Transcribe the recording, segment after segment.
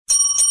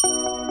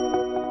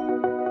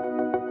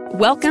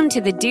Welcome to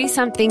the Do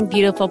Something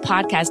Beautiful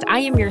podcast. I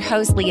am your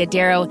host, Leah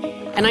Darrow,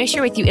 and I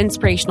share with you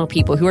inspirational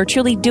people who are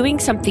truly doing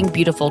something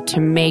beautiful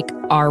to make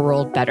our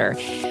world better.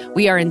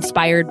 We are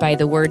inspired by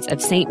the words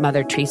of Saint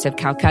Mother Teresa of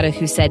Calcutta,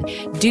 who said,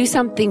 do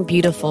something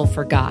beautiful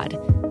for God.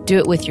 Do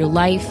it with your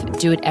life,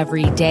 do it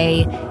every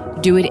day,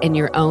 do it in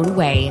your own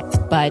way,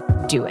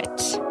 but do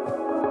it.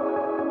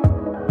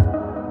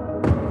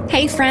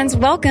 Hey friends,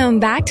 welcome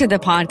back to the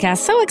podcast.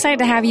 So excited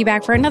to have you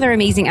back for another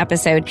amazing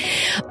episode.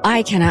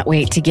 I cannot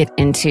wait to get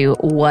into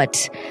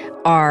what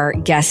our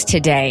guest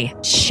today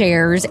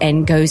shares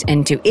and goes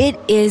into. It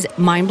is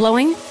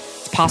mind-blowing.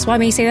 It's possible I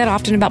may say that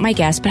often about my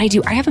guests, but I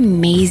do. I have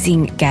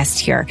amazing guests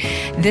here.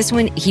 This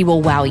one, he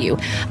will wow you.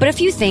 But a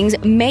few things,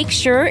 make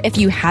sure if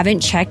you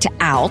haven't checked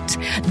out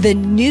the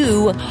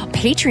new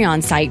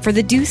Patreon site for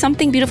the Do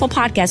Something Beautiful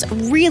podcast,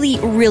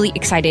 really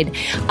excited.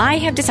 I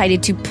have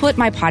decided to put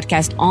my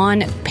podcast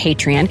on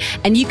Patreon,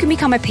 and you can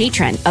become a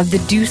patron of the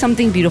Do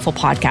Something Beautiful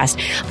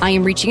podcast. I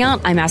am reaching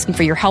out. I'm asking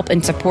for your help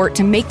and support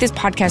to make this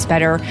podcast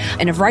better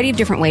in a variety of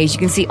different ways. You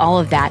can see all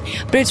of that,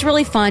 but it's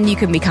really fun. You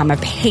can become a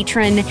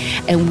patron,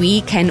 and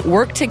we can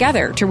work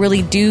together to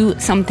really do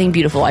something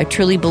beautiful. I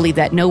truly believe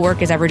that no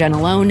work is ever done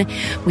alone.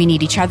 We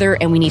need each other,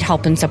 and we need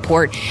help and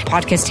support.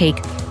 Podcasts take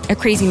a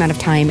crazy amount of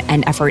time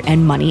and effort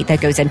and money that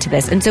goes into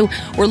this. And so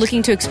we're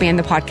looking to expand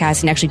the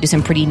podcast and actually do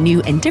some pretty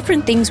new and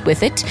different things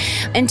with it.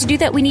 And to do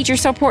that, we need your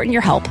support and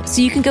your help.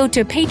 So you can go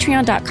to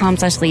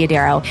patreon.com/Leah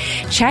Darrow,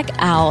 check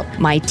out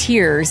my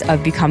tiers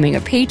of becoming a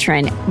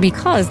patron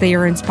because they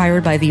are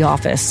inspired by The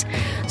Office.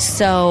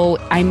 So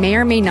I may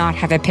or may not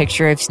have a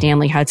picture of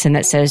Stanley Hudson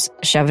that says,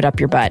 shove it up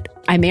your butt.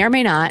 I may or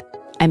may not.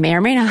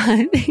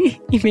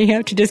 You may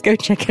have to just go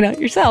check it out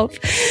yourself.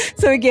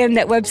 So again,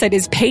 that website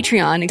is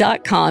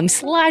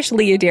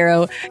patreon.com/Leah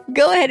Darrow.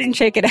 Go ahead and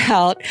check it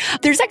out.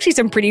 There's actually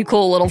some pretty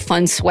cool little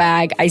fun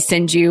swag I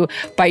send you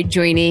by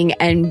joining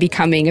and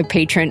becoming a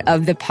patron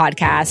of the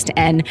podcast.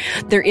 And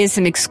there is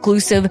some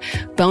exclusive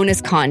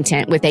bonus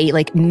content with a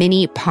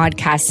mini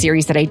podcast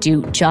series that I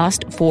do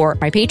just for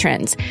my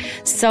patrons.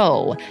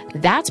 So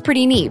that's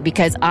pretty neat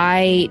because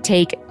I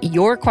take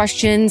your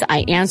questions,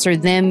 I answer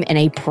them in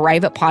a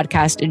private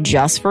podcast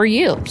just for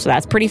you. So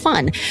that's pretty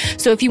fun.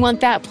 So if you want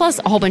that, plus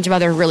a whole bunch of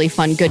other really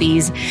fun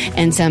goodies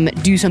and some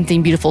Do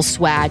Something Beautiful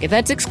swag, if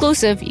that's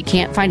exclusive, you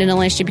can't find it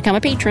unless you become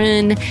a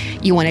patron.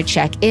 You want to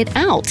check it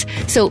out.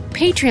 So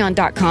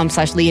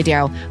patreon.com/Leah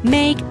Darrow.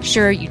 Make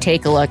sure you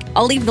take a look.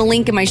 I'll leave the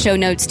link in my show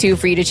notes too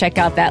for you to check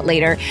out that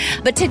later.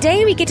 But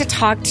today we get to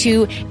talk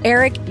to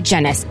Eric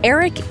Genus.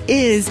 Eric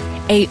is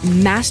a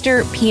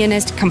master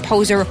pianist,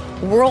 composer,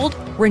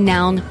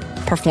 world-renowned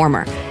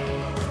performer.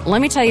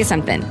 Let me tell you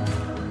something.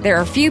 There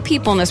are a few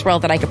people in this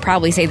world that I could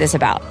probably say this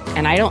about,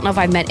 and I don't know if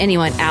I've met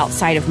anyone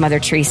outside of Mother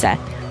Teresa,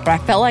 but I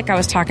felt like I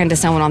was talking to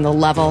someone on the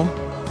level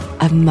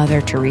of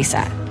Mother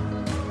Teresa.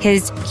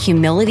 His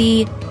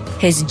humility,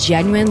 his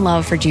genuine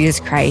love for Jesus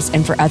Christ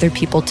and for other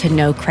people to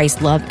know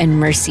Christ's love and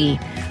mercy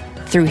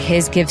through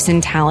his gifts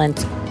and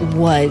talents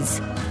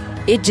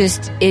it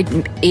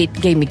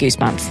gave me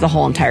goosebumps, the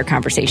whole entire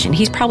conversation.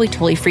 He's probably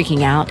totally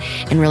freaking out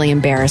and really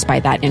embarrassed by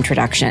that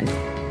introduction.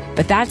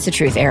 But that's the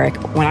truth, Eric.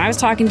 When I was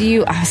talking to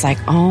you, I was like,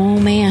 oh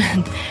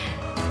man,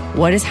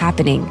 what is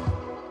happening?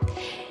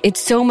 It's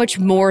so much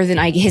more than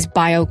his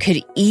bio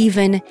could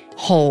even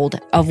hold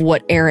of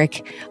what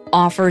Eric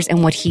offers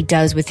and what he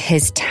does with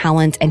his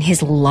talent and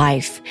his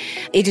life.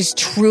 It is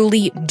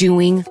truly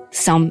doing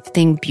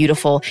something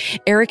beautiful.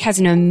 Eric has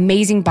an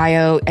amazing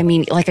bio. I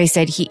mean, like I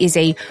said, he is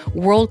a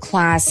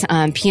world-class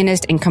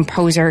pianist and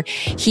composer.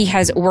 He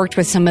has worked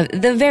with some of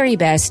the very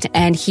best,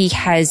 and he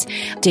has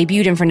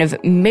debuted in front of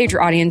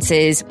major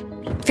audiences,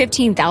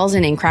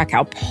 15,000 in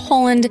Krakow,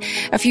 Poland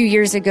a few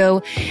years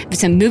ago.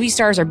 Some movie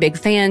stars are big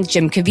fans.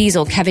 Jim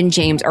Caviezel, Kevin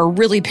James are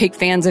really big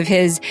fans of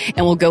his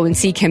and will go and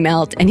seek him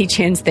out any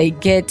chance they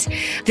get.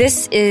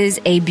 This is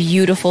a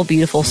beautiful,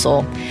 beautiful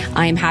soul.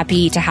 I am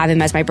happy to have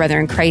him as my brother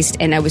in Christ,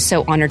 and I was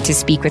so honored to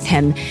speak with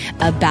him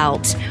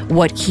about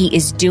what he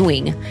is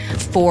doing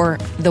for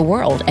the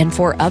world and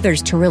for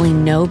others to really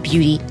know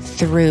beauty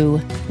through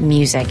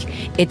music.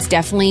 It's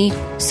definitely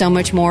so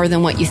much more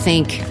than what you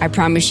think. I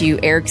promise you,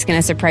 Eric's going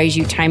to surprise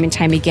you time and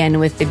time again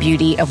with the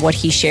beauty of what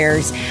he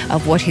shares,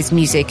 of what his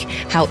music,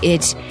 how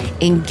it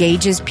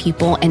engages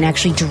people and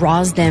actually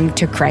draws them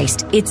to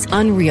Christ. It's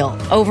unreal.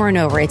 Over and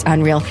over, it's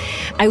unreal.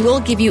 I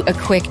will give you a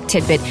quick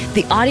tidbit.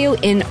 The audio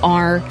in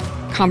our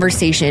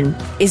conversation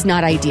is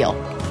not ideal.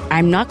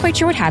 I'm not quite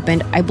sure what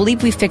happened. I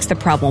believe we fixed the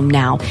problem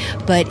now,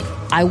 but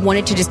I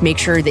wanted to just make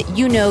sure that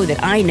you know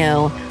that I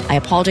know. I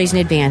apologize in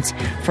advance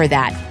for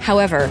that.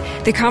 However,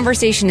 the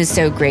conversation is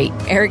so great.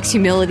 Eric's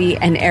humility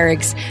and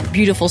Eric's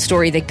beautiful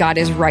story that God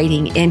is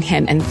writing in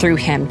him and through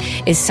him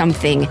is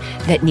something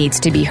that needs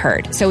to be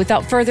heard. So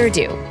without further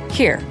ado,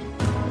 here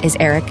is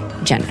Eric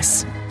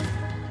Genus.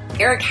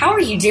 Eric, how are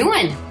you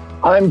doing?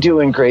 I'm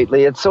doing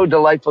greatly. It's so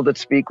delightful to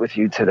speak with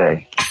you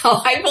today. Oh,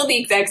 I feel the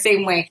exact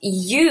same way.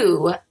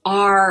 You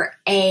are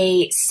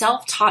a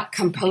self-taught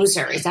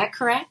composer. Is that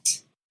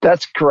correct?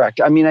 That's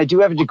correct. I mean, I do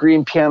have a degree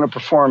in piano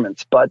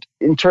performance, but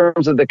in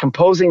terms of the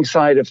composing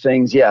side of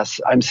things, yes,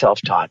 I'm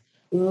self-taught.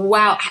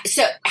 Wow.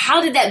 So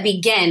how did that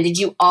begin? Did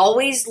you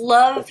always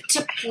love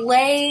to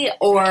play?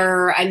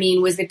 Or, I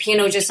mean, was the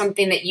piano just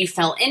something that you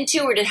fell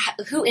into, or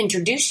who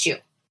introduced you?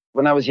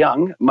 When I was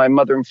young, my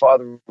mother and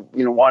father,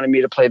 wanted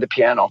me to play the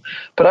piano.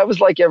 But I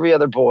was like every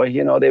other boy,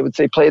 they would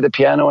say, play the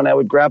piano, and I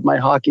would grab my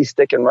hockey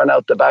stick and run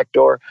out the back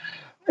door.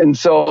 And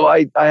so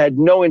I had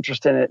no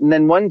interest in it. And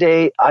then one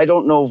day, I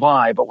don't know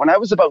why, but when I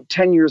was about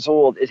 10 years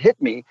old, it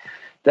hit me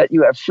that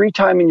you have free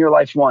time in your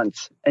life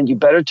once, and you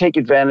better take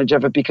advantage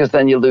of it because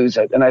then you lose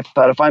it. And I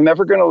thought, if I'm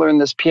ever going to learn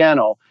this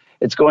piano,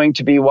 it's going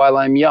to be while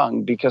I'm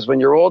young, because when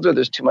you're older,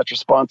 there's too much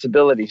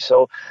responsibility.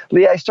 So,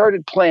 Leah, I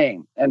started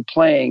playing and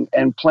playing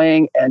and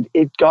playing, and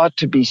it got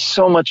to be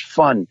so much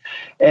fun.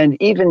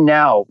 And even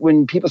now,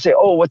 when people say,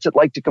 oh, what's it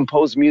like to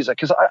compose music?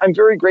 Because I'm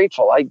very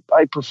grateful.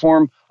 I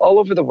perform all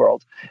over the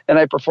world, and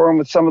I perform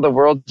with some of the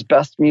world's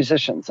best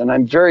musicians. And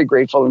I'm very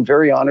grateful and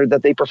very honored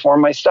that they perform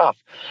my stuff.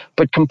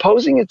 But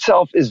composing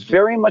itself is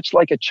very much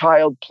like a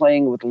child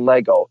playing with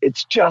Lego.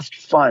 It's just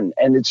fun,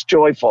 and it's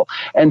joyful.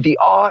 And the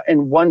awe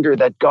and wonder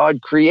that God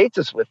creates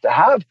us with to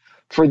have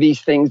for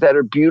these things that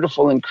are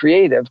beautiful and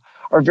creative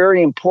are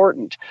very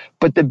important.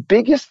 But the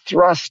biggest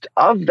thrust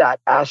of that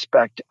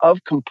aspect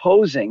of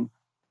composing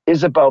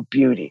is about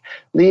beauty.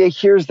 Leah,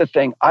 here's the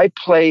thing. I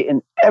play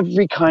in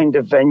every kind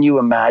of venue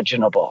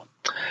imaginable.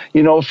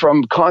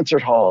 From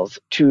concert halls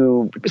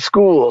to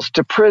schools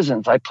to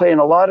prisons. I play in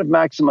a lot of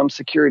maximum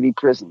security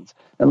prisons.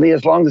 And Leah,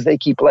 as long as they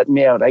keep letting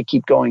me out, I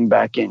keep going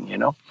back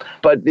in,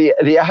 But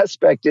the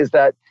aspect is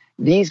that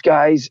these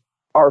guys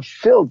are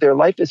filled, their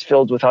life is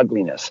filled with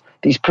ugliness.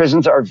 These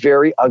prisons are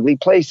very ugly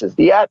places.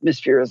 The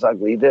atmosphere is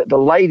ugly. The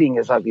lighting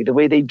is ugly. The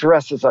way they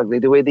dress is ugly.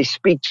 The way they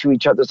speak to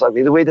each other is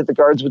ugly. The way that the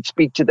guards would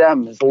speak to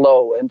them is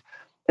low.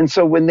 And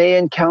so when they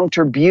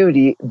encounter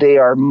beauty, they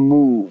are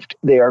moved.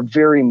 They are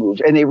very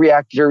moved, and they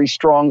react very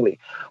strongly.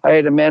 I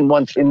had a man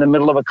once in the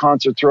middle of a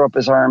concert throw up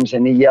his arms,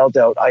 and he yelled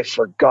out, I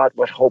forgot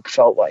what hope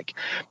felt like.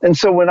 And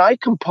so when I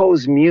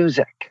compose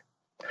music,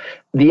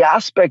 the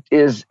aspect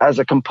is, as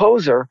a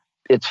composer,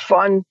 it's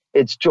fun,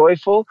 it's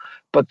joyful,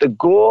 but the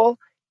goal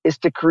is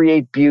to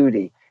create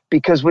beauty.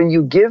 Because when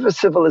you give a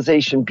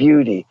civilization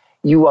beauty,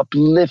 you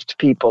uplift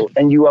people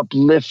and you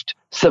uplift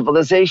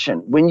civilization.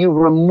 When you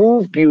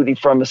remove beauty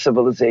from a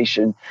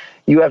civilization,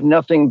 you have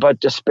nothing but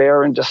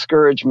despair and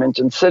discouragement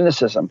and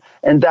cynicism.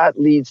 And that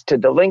leads to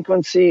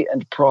delinquency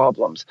and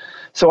problems.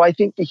 So I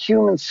think the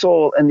human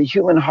soul and the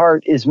human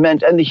heart is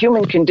meant, and the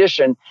human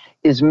condition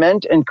is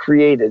meant and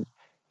created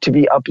to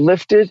be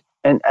uplifted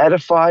and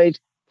edified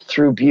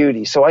through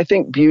beauty. So I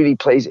think beauty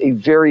plays a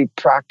very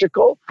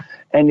practical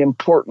and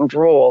important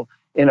role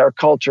in our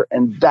culture.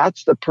 And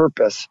that's the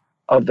purpose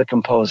of the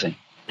composing.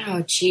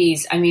 Oh,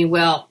 geez. I mean,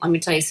 well, let me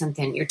tell you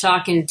something. You're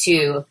talking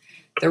to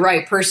the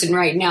right person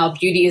right now.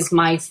 Beauty is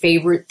my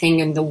favorite thing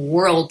in the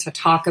world to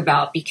talk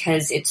about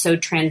because it's so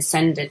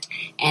transcendent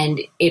and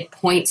it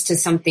points to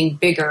something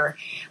bigger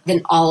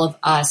than all of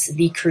us,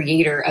 the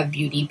creator of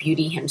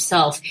beauty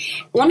himself.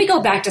 Let me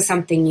go back to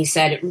something you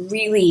said. It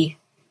really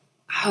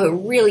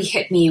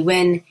hit me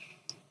when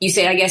you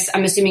said, I guess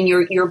I'm assuming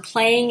you're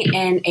playing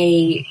in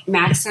a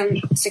maximum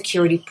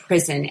security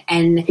prison,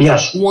 and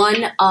yes.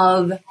 One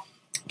of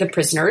the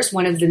prisoners,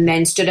 one of the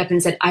men stood up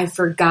and said, I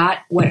forgot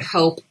what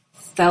hope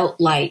felt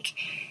like.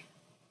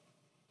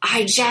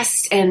 I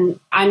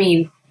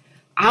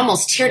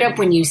almost teared up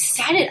when you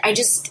said it. I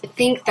just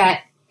think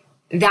that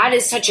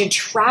is such a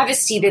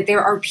travesty that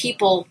there are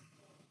people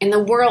in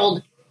the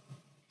world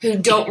who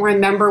don't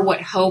remember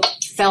what hope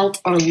felt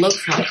or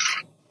looked like.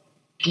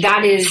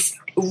 That is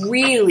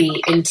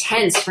really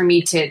intense for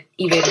me to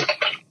even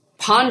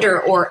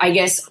ponder or, I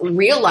guess,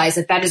 realize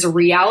that is a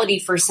reality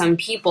for some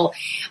people.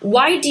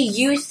 Why do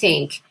you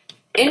think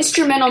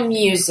instrumental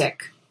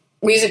music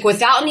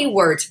without any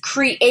words,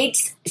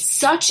 creates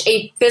such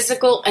a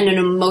physical and an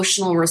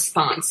emotional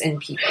response in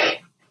people?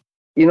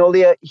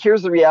 Leah,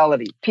 here's the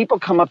reality. People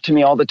come up to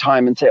me all the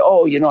time and say,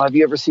 oh, have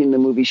you ever seen the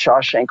movie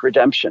Shawshank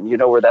Redemption?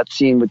 Where that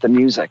scene with the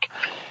music.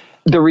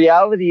 The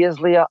reality is,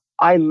 Leah,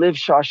 I live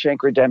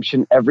Shawshank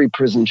Redemption every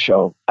prison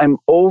show. I'm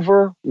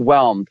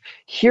overwhelmed.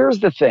 Here's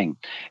the thing.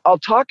 I'll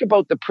talk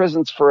about the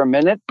prisons for a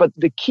minute, but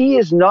the key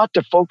is not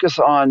to focus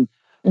on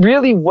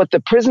really what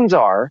the prisons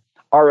are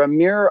a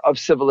mirror of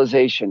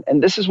civilization.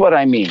 And this is what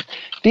I mean.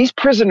 These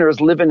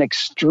prisoners live in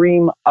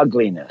extreme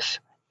ugliness.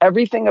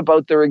 Everything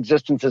about their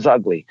existence is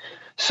ugly.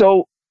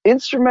 So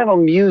instrumental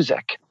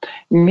music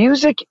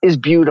is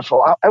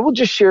beautiful. I will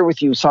just share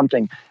with you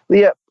something.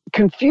 Leah,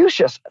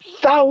 Confucius,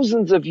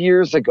 thousands of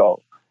years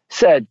ago,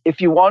 said,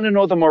 if you want to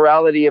know the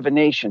morality of a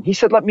nation, he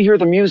said, let me hear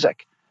the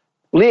music.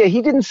 Leah,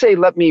 he didn't say,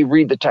 let me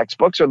read the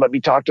textbooks or let me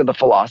talk to the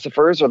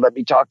philosophers or let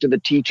me talk to the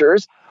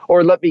teachers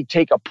or let me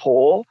take a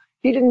poll.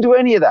 He didn't do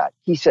any of that.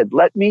 He said,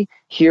 let me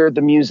hear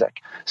the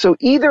music. So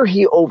either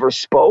he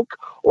overspoke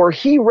or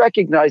he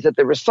recognized that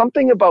there was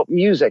something about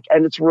music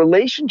and its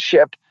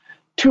relationship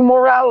to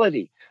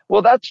morality.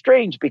 Well, that's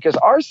strange because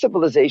our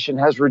civilization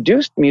has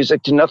reduced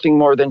music to nothing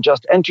more than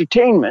just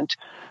entertainment.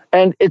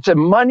 And it's a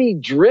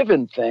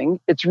money-driven thing.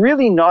 It's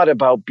really not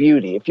about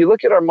beauty. If you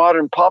look at our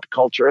modern pop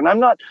culture, and I'm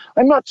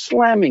not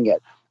slamming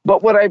it,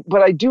 but what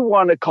I do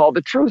want to call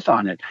the truth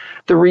on it.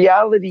 The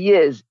reality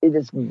is it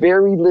has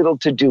very little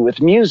to do with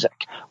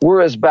music.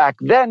 Whereas back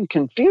then,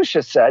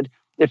 Confucius said,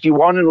 if you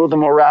want to know the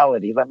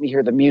morality, let me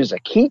hear the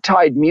music. He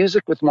tied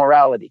music with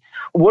morality.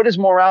 What is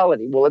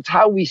morality? Well, it's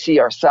how we see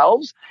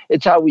ourselves.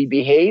 It's how we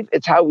behave.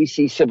 It's how we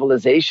see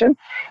civilization.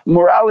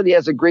 Morality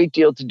has a great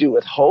deal to do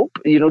with hope.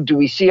 Do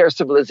we see our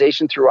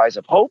civilization through eyes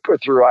of hope or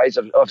through eyes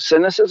of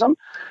cynicism?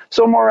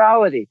 So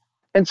morality.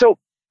 And so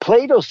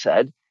Plato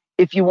said,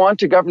 if you want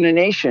to govern a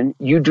nation,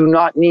 you do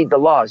not need the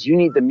laws. You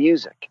need the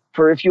music.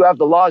 For if you have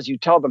the laws, you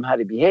tell them how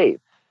to behave.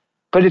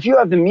 But if you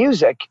have the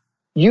music,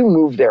 you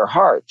move their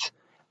hearts.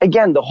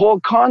 Again, the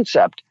whole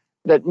concept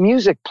that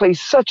music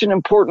plays such an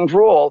important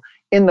role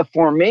in the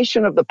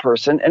formation of the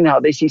person and how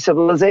they see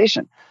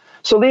civilization.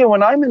 So, Leah,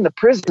 when I'm in the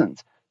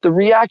prisons, the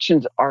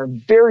reactions are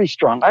very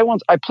strong.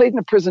 I played in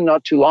a prison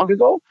not too long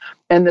ago,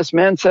 and this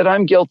man said,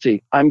 I'm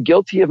guilty. I'm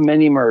guilty of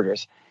many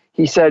murders.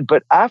 He said,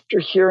 but after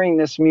hearing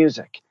this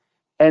music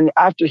and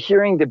after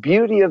hearing the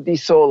beauty of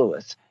these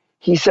soloists,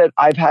 he said,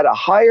 I've had a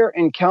higher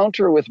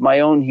encounter with my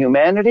own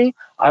humanity.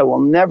 I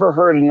will never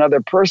hurt another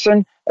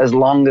person as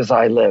long as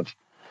I live.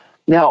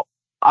 Now,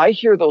 I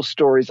hear those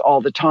stories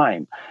all the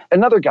time.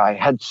 Another guy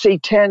had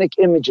satanic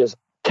images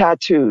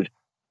tattooed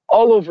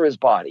all over his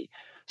body.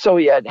 So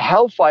he had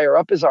hellfire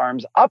up his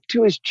arms, up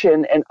to his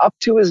chin, and up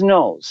to his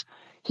nose.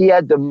 He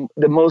had the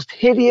most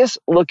hideous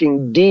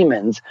looking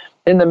demons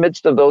in the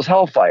midst of those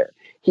hellfire.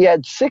 He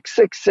had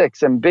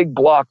 666 in big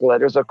block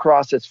letters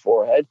across his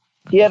forehead.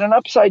 He had an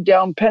upside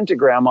down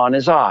pentagram on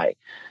his eye.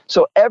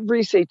 So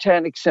every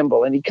satanic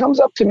symbol. And he comes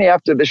up to me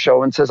after the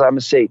show and says, I'm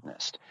a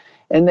Satanist.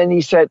 And then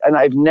he said, and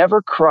I've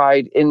never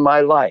cried in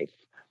my life.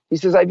 He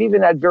says, I've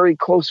even had very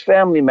close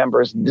family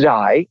members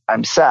die.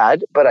 I'm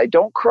sad, but I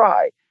don't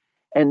cry.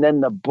 And then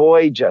the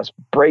boy just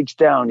breaks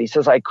down. He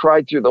says, I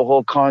cried through the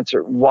whole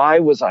concert. Why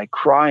was I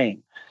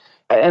crying?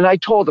 And I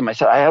told him, I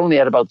said, I only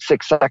had about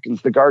 6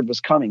 seconds. The guard was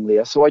coming,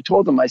 Leah. So I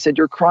told him, I said,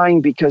 you're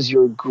crying because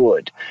you're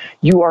good.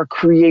 You are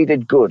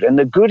created good. And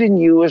the good in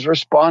you is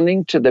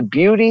responding to the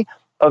beauty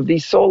of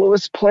these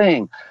soloists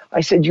playing.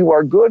 I said, you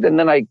are good. And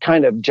then I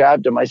kind of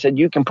jabbed him. I said,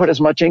 you can put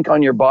as much ink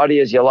on your body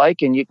as you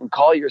like, and you can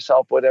call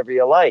yourself whatever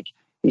you like.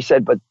 He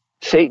said, but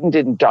Satan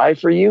didn't die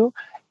for you.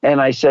 And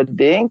I said,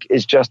 the ink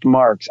is just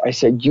marks. I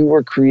said, you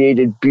were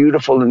created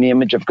beautiful in the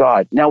image of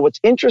God. Now,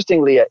 what's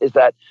interesting, Leah, is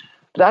that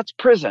that's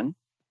prison,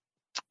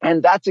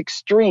 and that's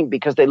extreme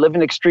because they live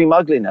in extreme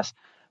ugliness.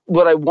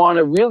 What I want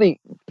to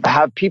really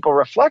have people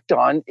reflect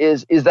on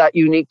is that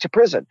unique to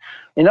prison?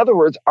 In other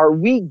words, are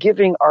we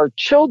giving our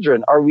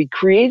children, are we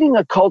creating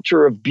a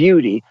culture of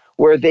beauty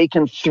where they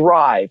can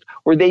thrive,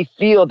 where they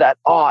feel that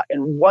awe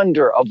and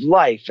wonder of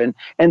life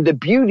and the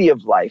beauty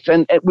of life,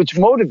 and which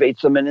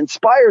motivates them and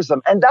inspires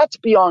them? And that's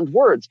beyond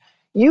words.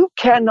 You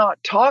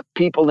cannot talk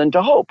people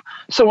into hope.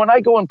 So when I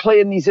go and play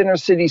in these inner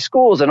city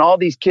schools and all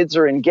these kids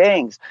are in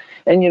gangs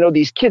and,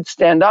 these kids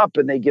stand up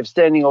and they give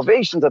standing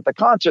ovations at the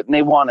concert and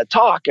they want to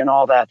talk and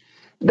all that,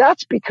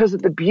 that's because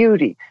of the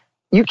beauty.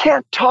 You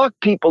can't talk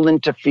people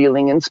into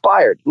feeling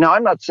inspired. Now,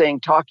 I'm not saying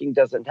talking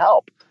doesn't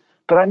help,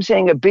 but I'm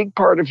saying a big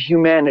part of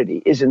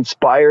humanity is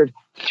inspired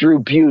through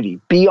beauty,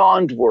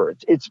 beyond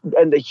words.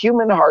 And the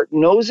human heart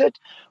knows it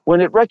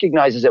when it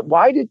recognizes it.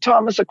 Why did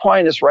Thomas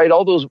Aquinas write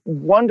all those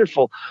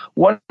wonderful,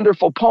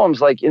 wonderful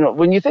poems? Like,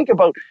 when you think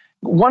about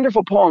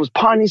wonderful poems,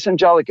 Panis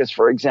Angelicus,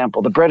 for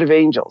example, The Bread of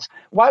Angels,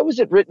 why was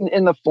it written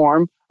in the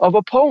form of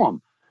a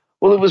poem?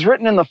 Well, it was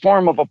written in the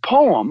form of a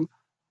poem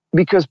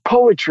because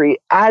poetry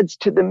adds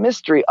to the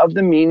mystery of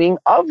the meaning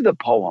of the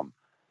poem.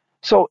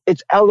 So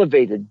it's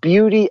elevated.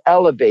 Beauty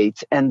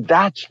elevates, and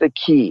that's the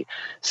key.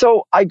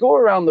 So I go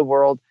around the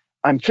world.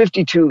 I'm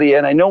 52, Leah,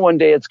 and I know one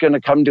day it's going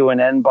to come to an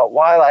end. But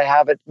while I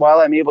have it, while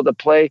I'm able to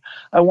play,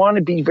 I want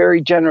to be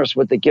very generous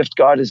with the gift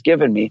God has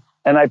given me.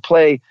 And I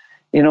play,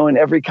 in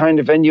every kind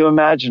of venue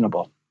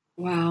imaginable.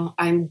 Wow.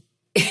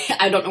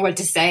 I don't know what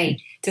to say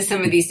to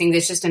some of these things.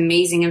 It's just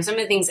amazing. And some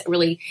of the things that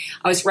really,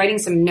 I was writing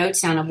some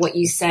notes down of what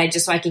you said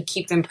just so I could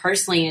keep them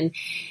personally. And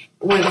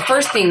one of the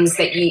first things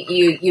that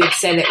you had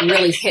said that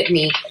really hit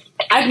me,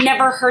 I've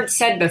never heard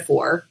said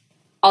before,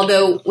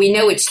 although we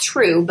know it's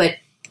true, but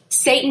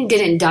Satan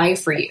didn't die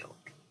for you.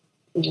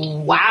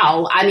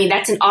 Wow. I mean,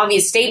 that's an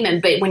obvious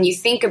statement, but when you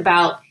think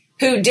about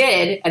who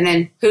did and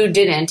then who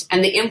didn't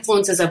and the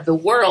influences of the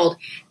world,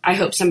 I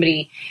hope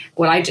somebody,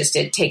 what I just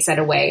did, takes that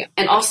away.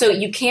 And also,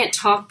 you can't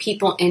talk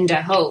people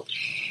into hope.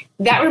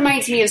 That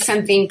reminds me of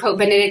something Pope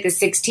Benedict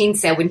XVI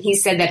said when he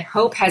said that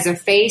hope has a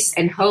face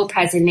and hope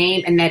has a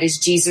name, and that is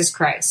Jesus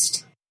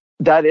Christ.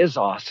 That is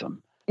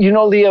awesome.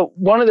 Leah,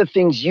 one of the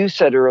things you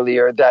said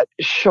earlier that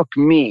shook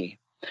me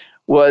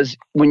was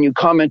when you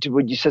commented,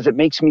 when you said, it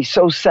makes me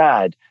so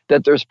sad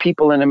that there's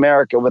people in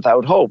America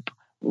without hope.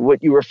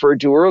 what you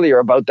referred to earlier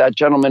about that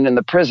gentleman in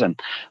the prison.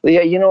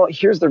 Leah,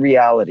 here's the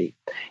reality.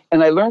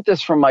 And I learned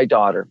this from my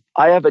daughter.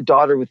 I have a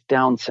daughter with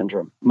Down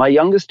syndrome. My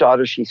youngest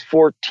daughter, she's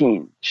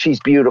 14. She's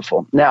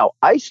beautiful. Now,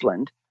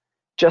 Iceland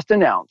just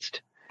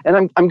announced,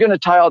 and I'm going to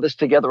tie all this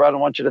together. I don't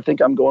want you to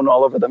think I'm going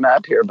all over the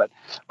map here, but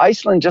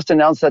Iceland just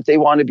announced that they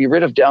want to be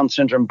rid of Down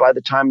syndrome by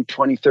the time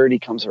 2030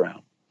 comes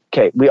around.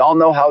 Okay, we all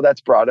know how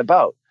that's brought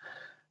about.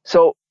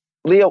 So,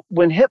 Leo,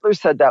 when Hitler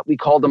said that, we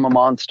called him a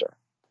monster.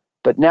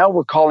 But now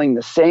we're calling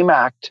the same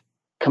act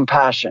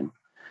compassion.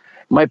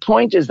 My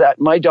point is that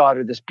my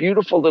daughter, this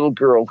beautiful little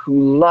girl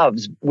who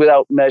loves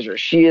without measure,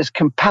 she is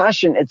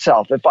compassion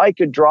itself. If I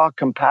could draw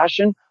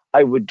compassion,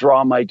 I would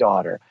draw my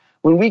daughter.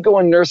 When we go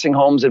in nursing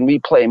homes and we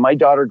play, my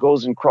daughter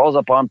goes and crawls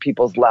up on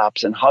people's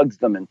laps and hugs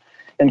them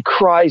and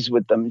cries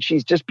with them. And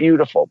she's just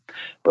beautiful.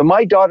 But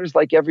my daughter's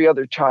like every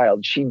other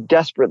child. She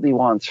desperately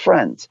wants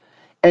friends.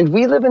 And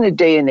we live in a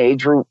day and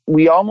age where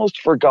we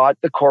almost forgot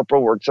the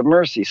corporal works of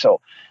mercy. So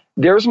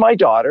there's my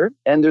daughter,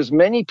 and there's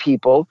many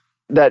people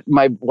that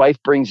my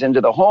wife brings into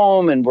the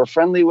home and we're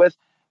friendly with,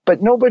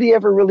 but nobody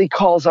ever really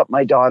calls up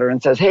my daughter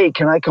and says, hey,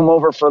 can I come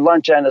over for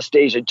lunch,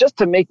 Anastasia, just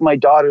to make my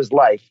daughter's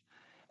life.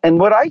 And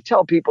what I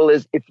tell people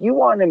is, if you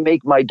want to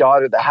make my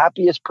daughter the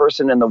happiest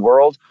person in the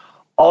world,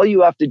 all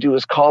you have to do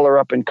is call her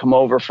up and come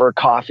over for a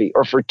coffee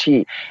or for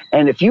tea.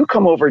 And if you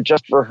come over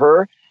just for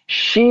her,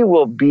 she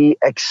will be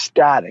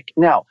ecstatic.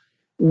 Now,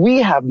 we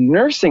have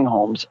nursing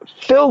homes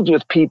filled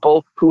with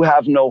people who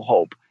have no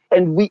hope.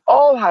 And we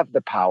all have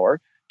the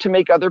power to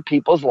make other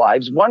people's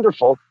lives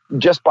wonderful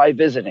just by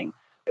visiting.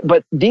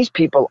 But these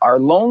people are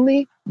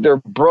lonely,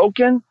 they're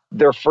broken,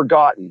 they're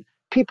forgotten.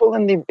 People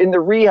in the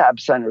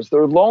rehab centers,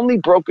 they're lonely,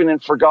 broken,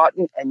 and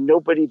forgotten, and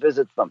nobody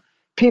visits them.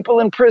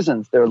 People in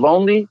prisons, they're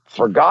lonely,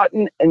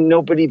 forgotten, and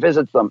nobody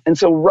visits them. And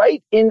so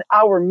right in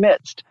our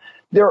midst,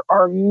 there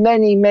are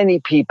many, many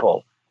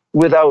people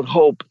without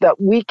hope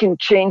that we can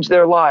change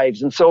their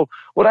lives. And so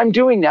what I'm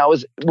doing now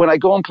is when I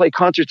go and play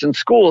concerts in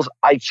schools,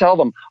 I tell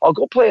them, I'll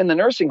go play in the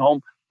nursing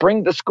home,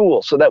 bring the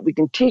school so that we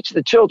can teach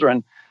the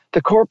children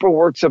the corporal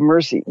works of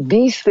mercy.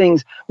 These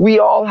things, we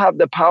all have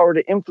the power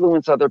to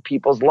influence other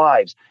people's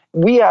lives.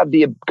 We have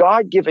the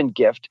God-given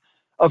gift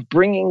of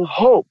bringing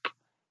hope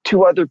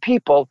to other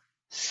people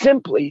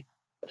simply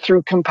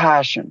through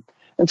compassion.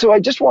 And so I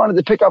just wanted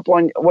to pick up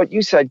on what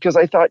you said, because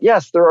I thought,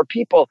 yes, there are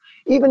people,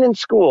 even in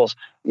schools,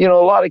 a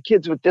lot of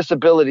kids with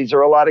disabilities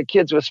or a lot of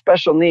kids with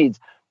special needs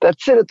that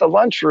sit at the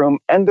lunchroom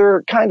and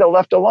they're kind of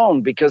left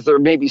alone because they're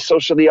maybe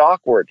socially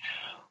awkward.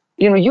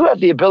 You have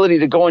the ability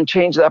to go and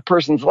change that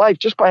person's life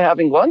just by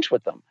having lunch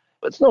with them.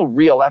 It's no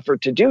real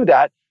effort to do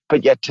that,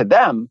 but yet to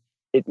them,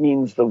 it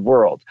means the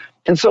world.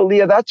 And so,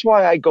 Leah, that's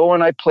why I go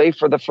and I play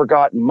for the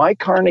forgotten. My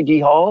Carnegie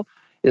Hall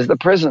is the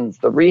prisons,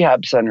 the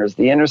rehab centers,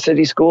 the inner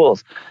city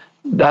schools.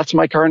 That's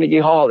my Carnegie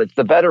Hall. It's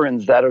the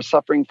veterans that are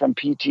suffering from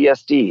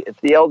PTSD. It's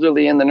the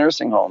elderly in the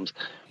nursing homes.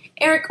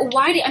 Eric,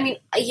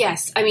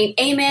 yes, amen,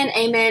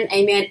 amen,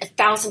 amen,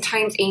 1,000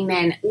 times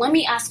amen. Let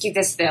me ask you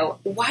this, though.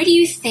 Why do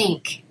you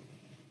think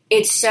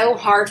it's so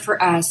hard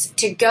for us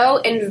to go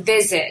and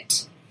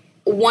visit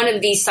one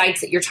of these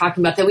sites that you're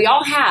talking about that we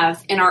all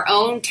have in our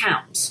own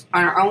towns,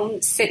 in our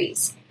own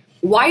cities?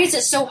 Why is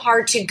it so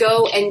hard to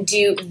go and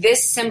do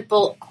this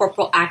simple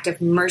corporal act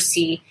of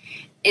mercy,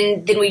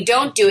 and then we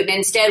don't do it, and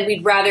instead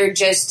we'd rather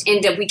just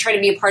we try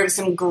to be a part of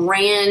some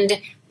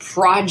grand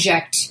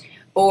project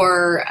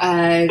or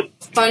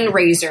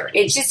fundraiser?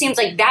 It just seems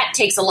like that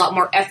takes a lot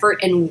more effort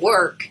and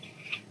work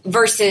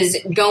versus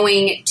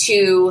going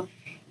to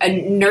a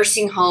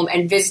nursing home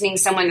and visiting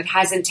someone that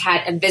hasn't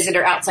had a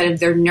visitor outside of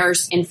their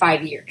nurse in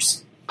 5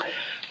 years.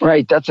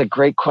 Right. That's a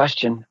great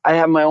question. I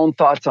have my own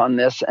thoughts on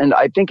this. And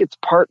I think it's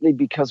partly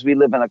because we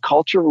live in a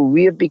culture where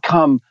we have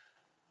become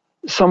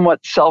somewhat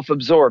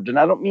self-absorbed. And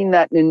I don't mean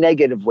that in a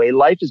negative way.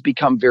 Life has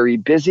become very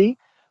busy.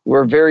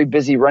 We're very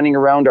busy running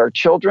around our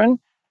children.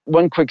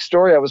 One quick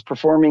story, I was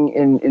performing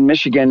in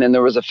Michigan, and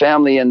there was a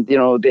family, and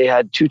they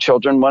had two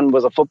children. One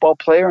was a football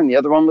player and the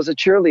other one was a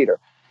cheerleader.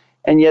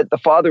 And yet the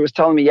father was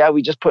telling me,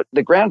 we just put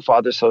the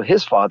grandfather, so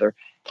his father,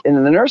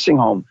 in the nursing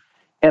home.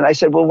 And I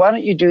said, well, why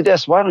don't you do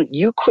this? Why don't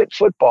you quit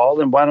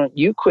football and why don't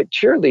you quit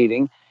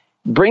cheerleading,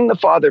 bring the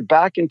father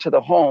back into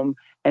the home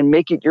and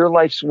make it your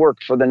life's work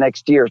for the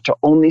next year to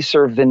only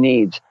serve the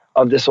needs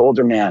of this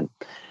older man?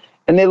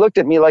 And they looked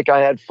at me like I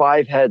had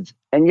 5 heads.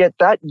 And yet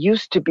that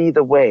used to be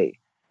the way.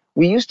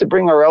 We used to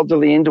bring our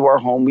elderly into our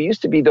home. We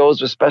used to be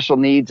those with special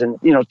needs and,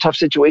 tough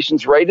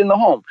situations right in the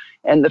home.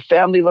 And the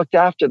family looked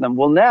after them.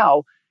 Well,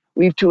 now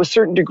we've, to a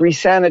certain degree,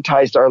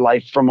 sanitized our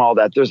life from all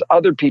that. There's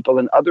other people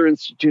and other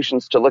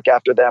institutions to look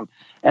after them,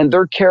 and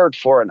they're cared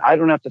for, and I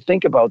don't have to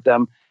think about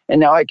them. And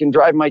now I can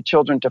drive my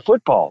children to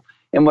football.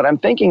 And what I'm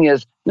thinking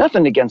is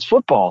nothing against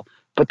football,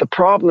 but the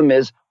problem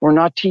is we're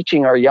not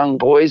teaching our young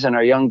boys and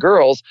our young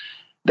girls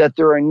that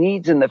there are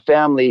needs in the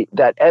family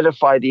that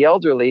edify the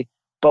elderly,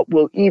 but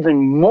will even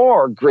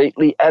more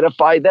greatly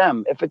edify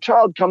them. If a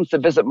child comes to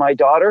visit my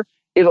daughter,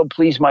 it'll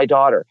please my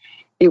daughter.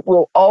 It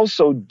will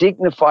also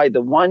dignify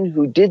the one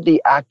who did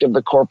the act of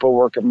the corporal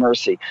work of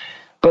mercy.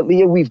 But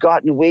Leah, we've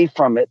gotten away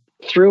from it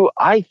through,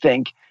 I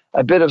think,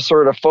 a bit of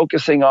sort of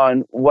focusing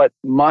on what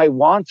my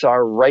wants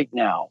are right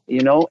now,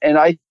 and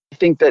I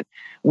think that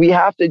we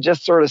have to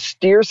just sort of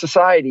steer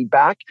society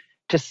back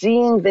to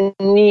seeing the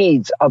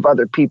needs of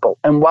other people.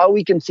 And while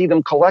we can see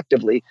them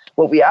collectively,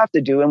 what we have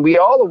to do, and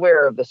we're all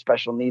aware of the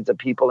special needs of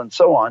people and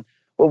so on,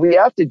 what we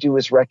have to do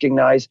is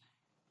recognize,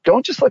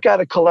 don't just look at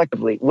it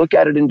collectively, look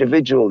at it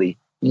individually.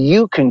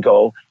 You can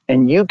go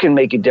and you can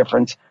make a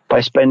difference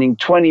by spending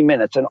 20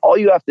 minutes. And all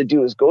you have to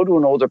do is go to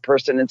an older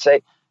person and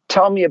say,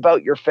 tell me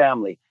about your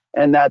family.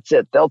 And that's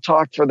it. They'll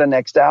talk for the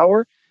next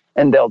hour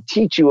and they'll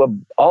teach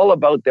you all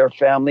about their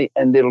family,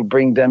 and it'll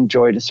bring them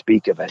joy to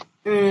speak of it.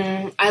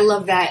 I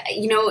love that.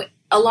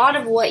 A lot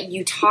of what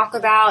you talk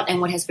about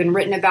and what has been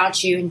written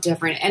about you in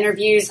different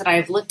interviews that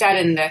I've looked at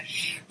in the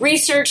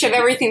research of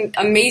everything,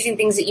 amazing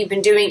things that you've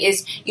been doing,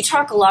 is you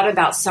talk a lot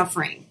about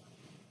suffering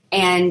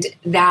and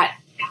that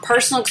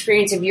personal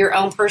experience of your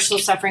own personal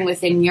suffering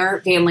within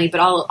your family, but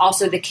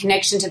also the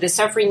connection to the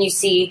suffering you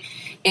see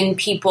in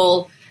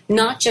people,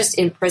 not just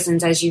in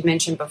prisons, as you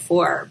mentioned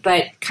before,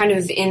 but kind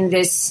of in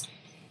this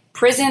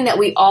prison that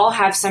we all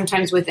have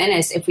sometimes within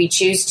us if we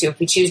choose to,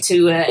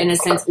 in a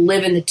sense,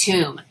 live in the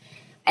tomb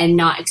and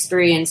not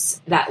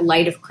experience that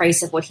light of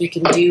Christ of what he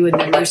can do and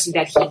the mercy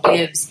that he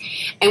gives.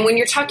 And when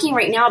you're talking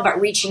right now about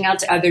reaching out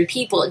to other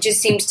people, it just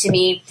seems to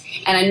me,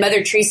 and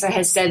Mother Teresa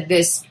has said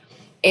this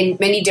in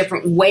many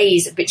different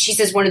ways, but she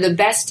says one of the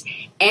best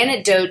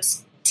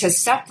antidotes to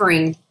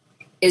suffering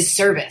is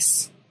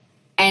service.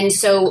 And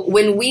so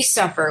when we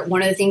suffer,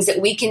 one of the things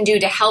that we can do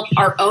to help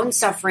our own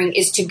suffering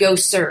is to go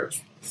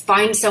serve.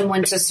 Find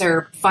someone to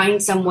serve,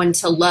 find someone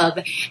to love.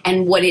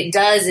 And what it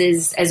does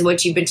is, as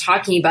what you've been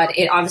talking about,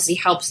 it obviously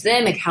helps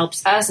them, it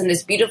helps us, and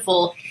this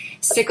beautiful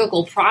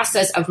cyclical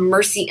process of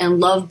mercy and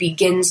love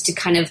begins to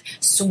kind of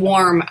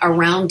swarm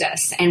around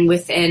us and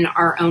within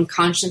our own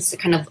conscience to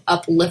kind of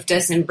uplift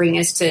us and bring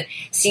us to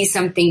see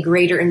something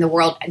greater in the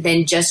world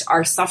than just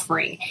our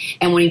suffering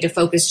and wanting to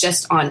focus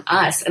just on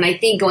us. And I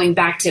think going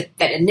back to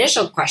that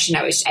initial question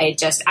I had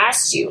just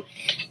asked you,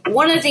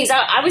 one of the things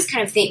I was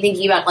kind of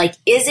thinking about, like,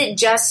 is it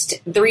just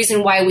the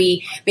reason why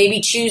we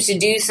maybe choose to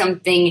do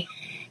something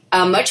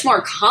much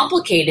more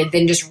complicated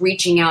than just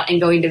reaching out and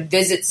going to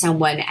visit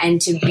someone and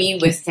to be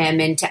with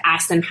them and to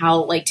ask them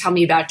how, like, tell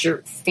me about your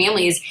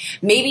family, is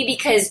maybe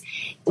because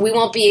we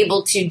won't be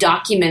able to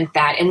document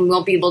that and we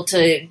won't be able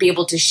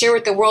to share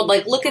with the world,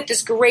 like, look at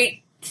this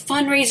great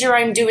fundraiser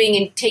I'm doing,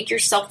 and take your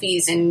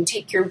selfies and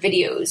take your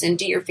videos and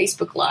do your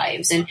Facebook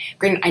lives. And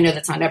I know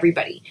that's not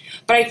everybody,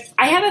 but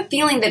I have a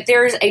feeling that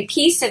there's a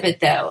piece of it,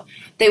 though,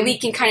 that we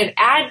can kind of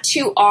add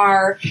to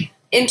our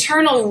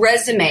internal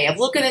resume of,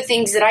 look at the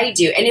things that I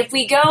do. And if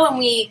we go and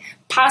we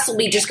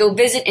possibly just go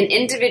visit an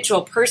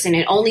individual person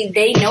and only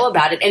they know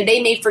about it, and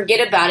they may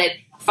forget about it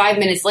 5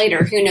 minutes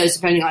later, who knows,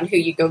 depending on who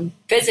you go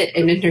visit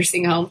in a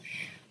nursing home,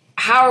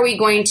 how are we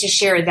going to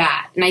share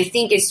that? And I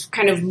think it's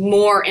kind of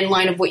more in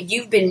line of what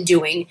you've been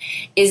doing,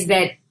 is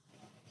that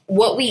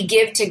what we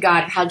give to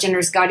God, how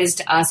generous God is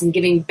to us, and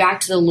giving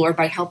back to the Lord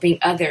by helping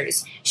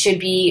others should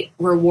be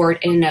reward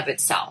in and of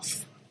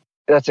itself.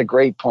 That's a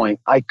great point.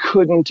 I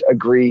couldn't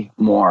agree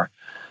more.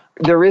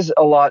 There is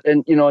a lot,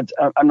 and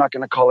I'm not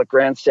going to call it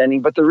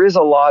grandstanding, but there is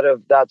a lot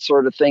of that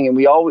sort of thing. And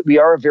we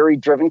are a very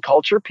driven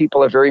culture.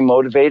 People are very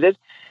motivated,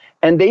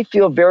 and they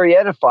feel very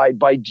edified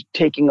by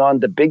taking on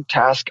the big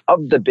task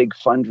of the big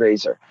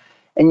fundraiser.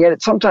 And yet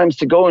it's sometimes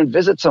to go and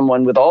visit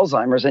someone with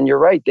Alzheimer's, and you're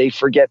right, they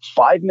forget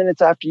 5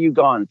 minutes after you've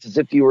gone. It's as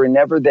if you were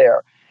never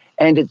there.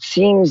 And it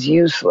seems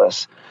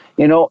useless,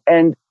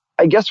 and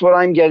I guess what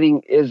I'm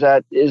getting is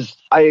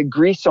I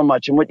agree so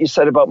much. And what you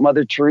said about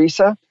Mother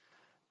Teresa,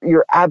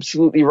 you're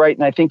absolutely right.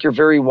 And I think you're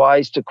very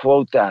wise to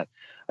quote that.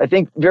 I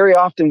think very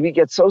often we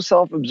get so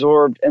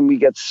self-absorbed and we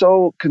get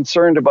so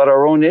concerned about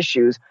our own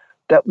issues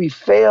that we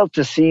fail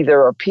to see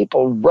there are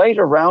people right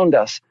around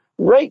us,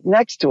 right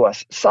next to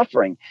us,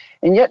 suffering.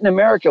 And yet in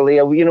America,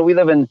 Leah, we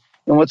live in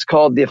what's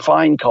called the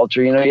fine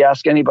culture. You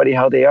ask anybody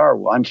how they are.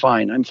 Well, I'm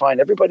fine.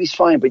 Everybody's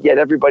fine, but yet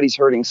everybody's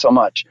hurting so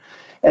much.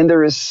 And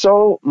there is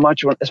so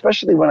much,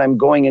 especially when I'm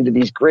going into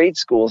these grade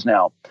schools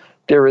now,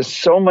 there is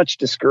so much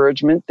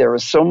discouragement. There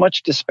is so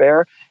much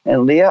despair.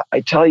 And Leah,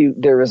 I tell you,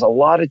 there is a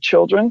lot of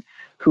children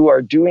who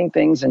are doing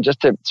things, and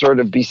just to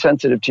sort of be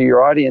sensitive to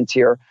your audience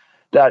here,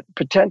 that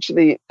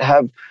potentially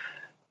have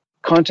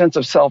contents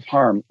of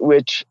self-harm,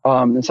 which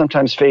and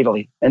sometimes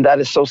fatally. And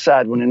that is so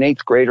sad when an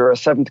 8th grader or a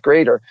 7th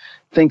grader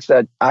thinks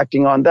that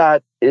acting on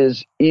that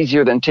is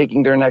easier than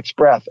taking their next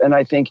breath. And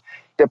I think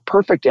the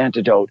perfect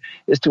antidote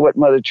is to what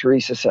Mother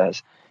Teresa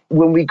says.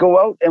 When we go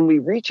out and we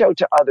reach out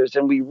to others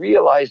and we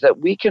realize that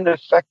we can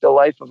affect the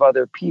life of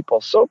other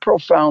people so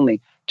profoundly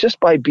just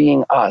by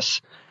being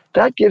us,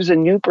 that gives a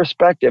new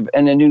perspective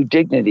and a new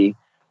dignity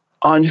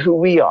on who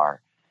we are.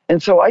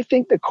 And so I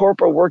think the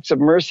corporal works of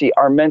mercy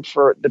are meant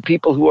for the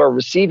people who are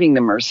receiving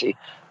the mercy.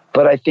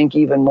 But I think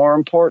even more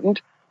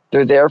important,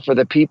 they're there for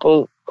the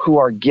people who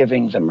are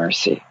giving the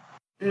mercy.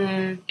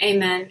 Amen.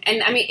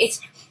 And I mean,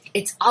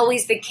 it's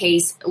always the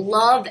case.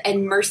 Love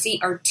and mercy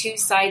are two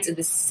sides of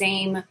the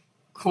same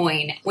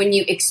coin. When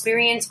you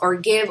experience or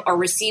give or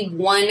receive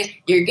one,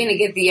 you're going to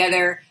get the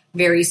other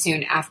very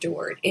soon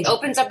afterward. It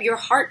opens up your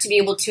heart to be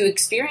able to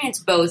experience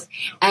both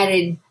at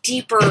a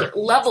deeper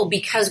level,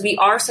 because we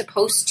are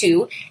supposed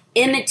to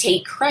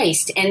imitate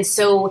Christ. And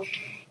so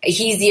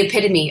he's the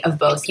epitome of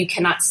both. You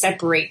cannot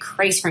separate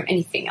Christ from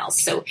anything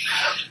else. So,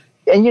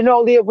 and you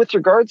know, Leah, with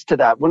regards to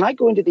that, when I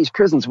go into these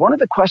prisons, one of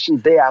the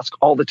questions they ask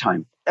all the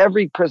time,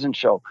 every prison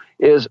show,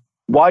 is,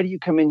 why do you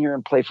come in here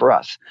and play for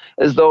us?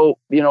 As though,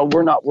 you know,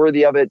 we're not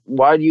worthy of it.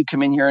 Why do you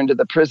come in here into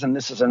the prison?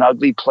 This is an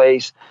ugly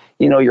place.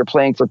 You know, you're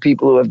playing for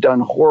people who have done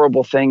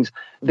horrible things.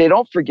 They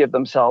don't forgive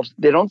themselves.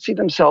 They don't see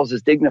themselves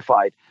as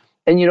dignified.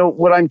 And, you know,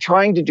 what I'm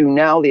trying to do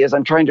now, Lee, is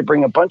I'm trying to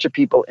bring a bunch of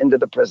people into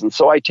the prison.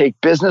 So I take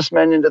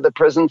businessmen into the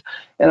prisons.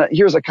 And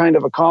here's a kind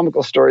of a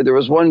comical story. There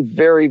was one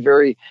very,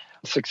 very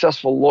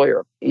successful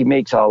lawyer. He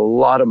makes a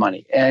lot of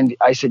money. And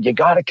I said, you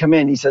got to come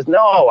in. He says, no,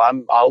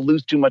 I'll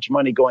lose too much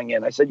money going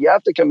in. I said, you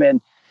have to come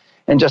in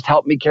and just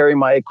help me carry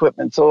my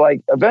equipment. So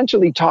I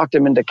eventually talked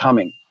him into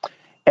coming.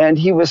 And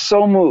he was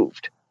so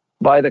moved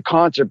by the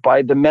concert,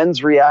 by the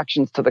men's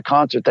reactions to the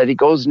concert, that he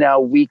goes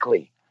now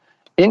weekly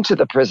into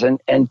the prison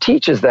and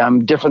teaches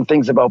them different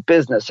things about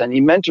business. And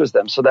he mentors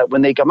them so that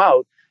when they come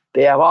out,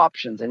 they have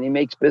options, and he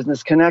makes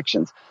business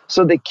connections.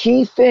 So the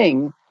key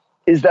thing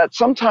is that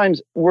sometimes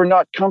we're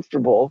not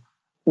comfortable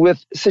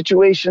with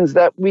situations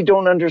that we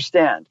don't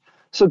understand.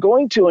 So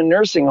going to a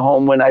nursing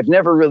home when I've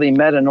never really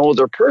met an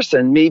older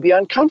person may be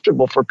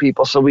uncomfortable for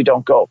people, so we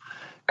don't go.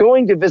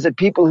 Going to visit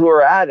people who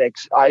are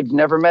addicts, I've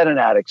never met an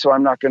addict, so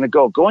I'm not going to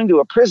go. Going to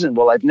a prison,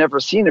 well, I've never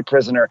seen a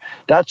prisoner.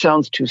 That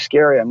sounds too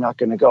scary. I'm not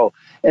going to go.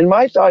 And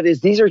my thought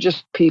is, these are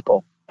just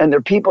people, and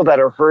they're people that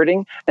are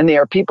hurting, and they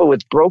are people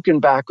with broken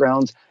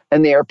backgrounds,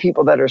 and they are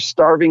people that are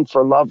starving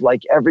for love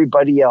like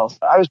everybody else.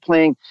 I was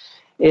playing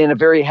in a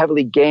very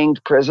heavily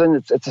ganged prison.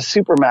 It's a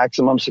super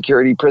maximum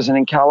security prison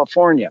in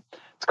California.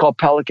 It's called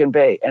Pelican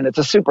Bay, and it's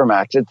a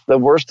supermax. It's the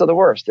worst of the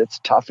worst. It's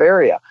a tough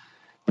area.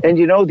 And,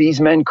 you know,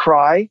 these men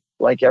cry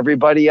like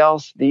everybody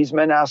else. These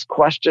men ask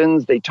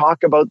questions. They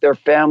talk about their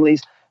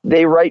families.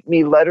 They write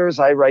me letters.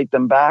 I write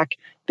them back.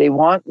 They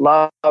want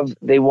love.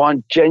 They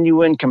want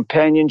genuine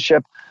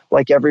companionship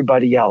like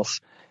everybody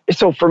else.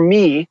 So for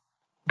me,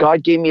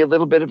 God gave me a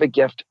little bit of a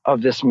gift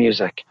of this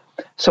music.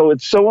 So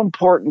it's so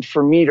important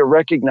for me to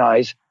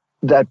recognize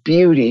that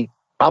beauty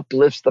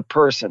uplifts the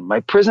person.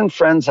 My prison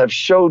friends have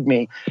showed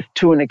me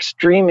to an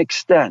extreme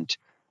extent,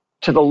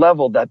 to the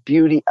level that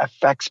beauty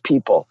affects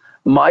people.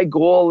 My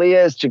goal,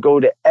 Leah, is to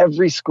go to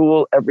every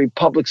school, every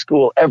public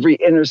school, every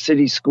inner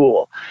city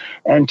school,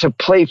 and to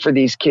play for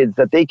these kids,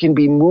 that they can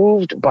be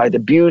moved by the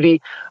beauty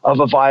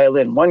of a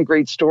violin. One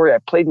great story, I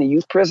played in a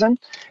youth prison,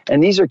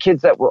 and these are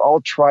kids that were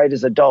all tried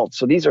as adults.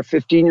 So these are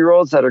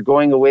 15-year-olds that are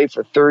going away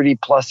for 30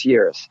 plus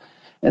years.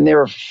 And they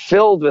were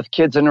filled with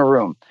kids in a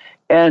room.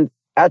 And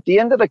at the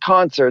end of the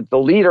concert, the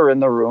leader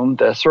in the room,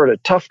 the sort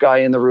of tough guy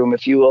in the room,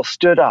 if you will,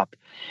 stood up.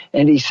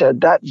 And he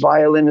said, that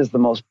violin is the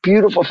most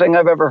beautiful thing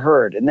I've ever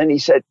heard. And then he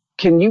said,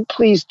 can you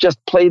please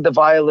just play the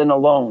violin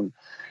alone?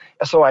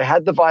 So I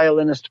had the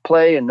violinist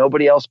play, and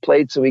nobody else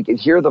played, so he could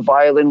hear the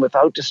violin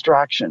without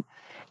distraction.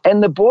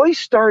 And the boy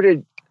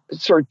started,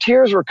 sort of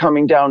tears were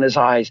coming down his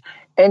eyes.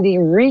 And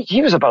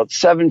he was about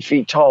 7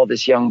 feet tall,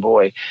 this young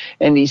boy.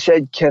 And he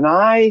said, can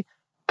I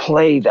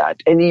play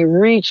that? And he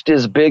reached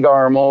his big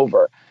arm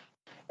over.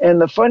 And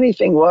the funny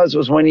thing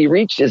was when he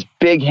reached his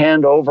big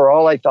hand over,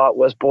 all I thought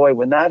was, boy,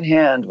 when that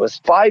hand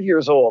was 5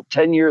 years old,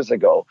 10 years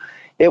ago,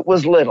 it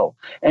was little.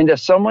 And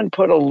if someone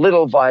put a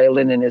little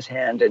violin in his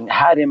hand and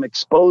had him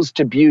exposed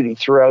to beauty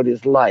throughout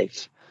his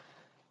life,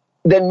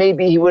 then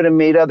maybe he would have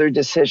made other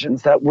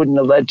decisions that wouldn't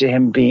have led to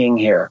him being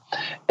here.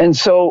 And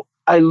so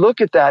I look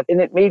at that,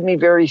 and it made me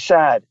very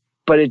sad,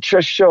 but it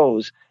just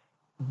shows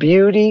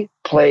beauty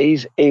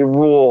plays a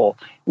role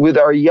with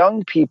our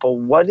young people.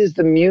 What is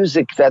the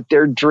music that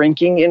they're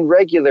drinking in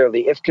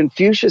regularly? If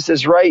Confucius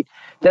is right,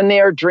 then they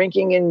are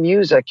drinking in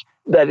music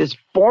that is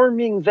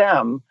forming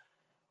them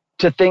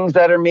to things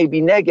that are maybe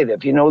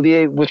negative. You know,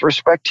 with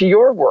respect to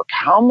your work,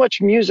 how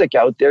much music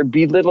out there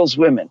belittles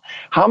women?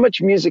 How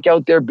much music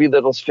out there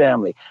belittles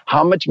family?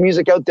 How much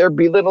music out there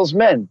belittles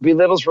men,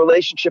 belittles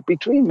relationship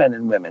between men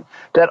and women,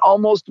 that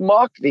almost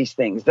mock these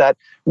things, that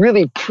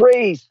really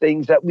praise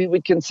things that we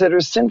would consider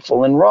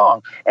sinful and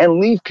wrong, and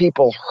leave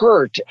people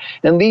hurt,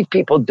 and leave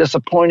people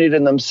disappointed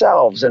in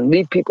themselves, and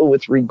leave people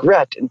with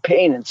regret and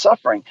pain and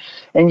suffering.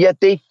 And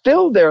yet they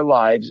fill their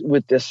lives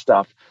with this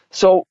stuff.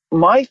 So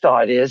my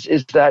thought is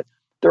that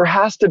there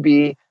has to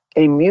be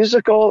a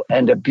musical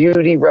and a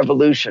beauty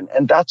revolution.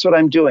 And that's what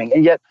I'm doing.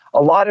 And yet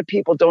a lot of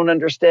people don't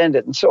understand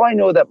it. And so I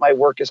know that my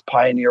work is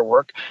pioneer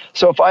work.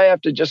 So if I have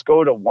to just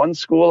go to one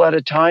school at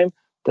a time,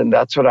 then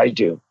that's what I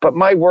do. But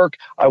my work,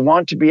 I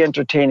want to be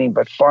entertaining,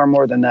 but far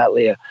more than that,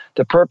 Leah.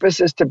 The purpose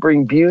is to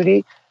bring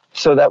beauty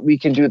so that we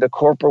can do the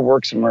corporal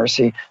works of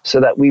mercy, so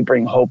that we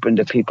bring hope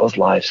into people's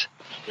lives.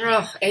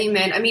 Oh,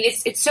 amen. I mean,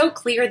 it's so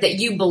clear that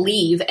you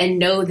believe and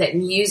know that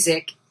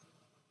music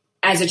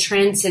as a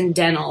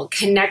transcendental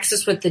connects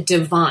us with the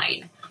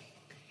divine.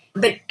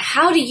 But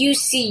how do you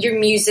see your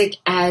music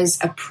as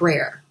a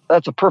prayer?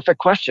 That's a perfect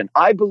question.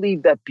 I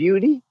believe that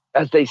beauty,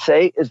 as they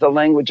say, is the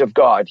language of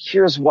God.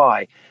 Here's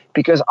why.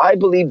 Because I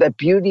believe that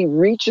beauty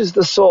reaches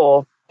the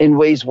soul in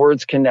ways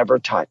words can never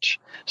touch.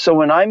 So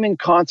when I'm in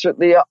concert,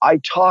 Leah, I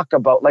talk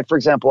about, like, for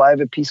example, I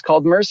have a piece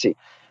called Mercy.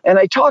 And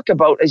I talk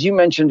about, as you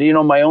mentioned,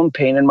 my own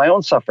pain and my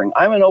own suffering.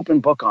 I'm an open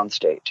book on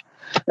stage.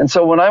 And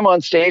so when I'm on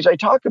stage, I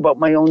talk about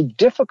my own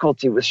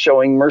difficulty with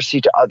showing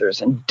mercy to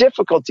others and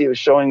difficulty with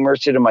showing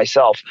mercy to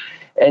myself.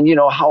 And,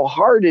 how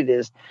hard it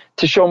is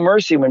to show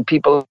mercy when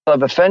people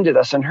have offended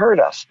us and hurt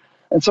us.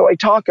 And so I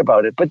talk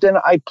about it. But then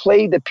I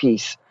play the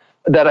piece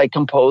that I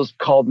composed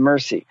called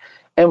Mercy.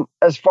 And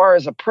as far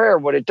as a prayer,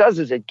 what it does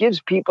is it gives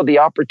people the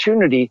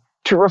opportunity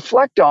to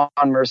reflect on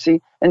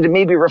mercy and to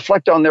maybe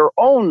reflect on their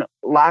own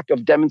lack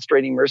of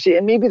demonstrating mercy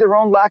and maybe their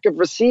own lack of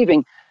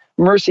receiving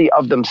mercy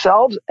of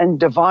themselves and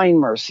divine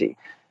mercy.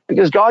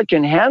 Because God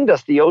can hand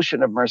us the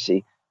ocean of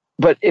mercy,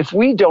 but if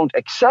we don't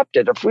accept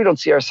it, if we don't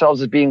see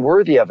ourselves as being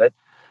worthy of it,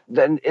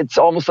 then it's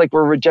almost like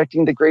we're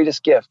rejecting the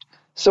greatest gift.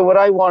 So what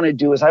I want to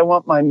do is I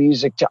want my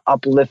music to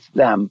uplift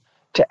them,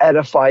 to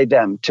edify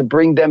them, to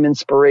bring them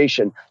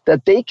inspiration,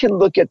 that they can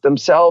look at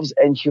themselves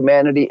and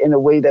humanity in a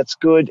way that's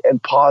good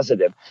and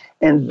positive.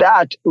 And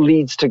that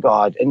leads to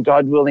God. And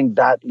God willing,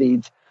 that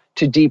leads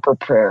to deeper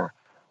prayer.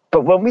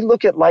 But when we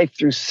look at life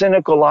through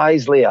cynical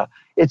eyes, Leah,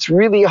 it's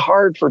really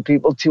hard for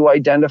people to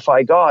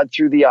identify God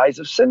through the eyes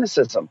of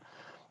cynicism.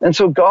 And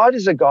so God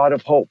is a God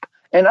of hope.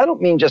 And I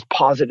don't mean just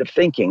positive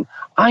thinking.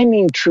 I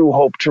mean true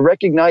hope, to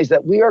recognize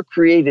that we are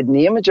created in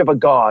the image of a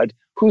God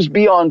who's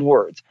beyond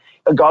words,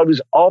 a God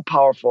who's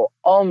all-powerful,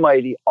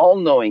 almighty,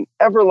 all-knowing,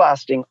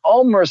 everlasting,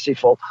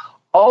 all-merciful,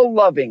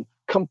 all-loving,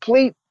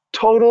 complete,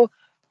 total,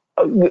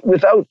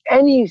 without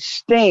any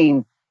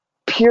stain,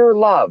 pure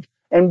love.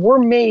 And we're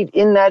made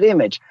in that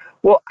image.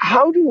 Well,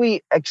 how do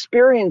we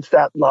experience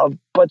that love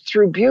but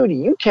through beauty?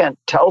 You can't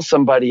tell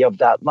somebody of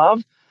that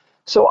love.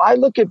 So I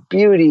look at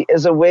beauty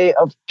as a way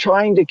of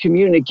trying to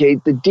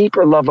communicate the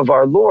deeper love of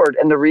our Lord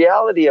and the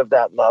reality of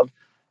that love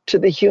to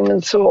the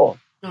human soul.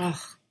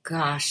 Oh,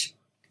 gosh.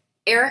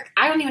 Eric,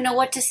 I don't even know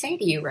what to say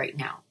to you right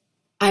now.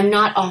 I'm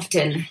not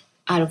often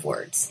out of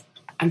words.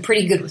 I'm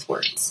pretty good with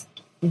words.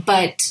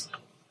 But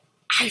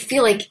I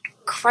feel like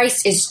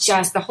Christ is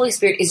just, the Holy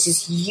Spirit is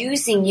just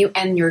using you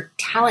and your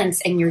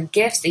talents and your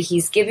gifts that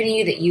he's given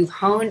you, that you've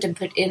honed and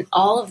put in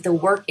all of the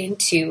work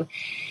into,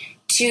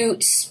 to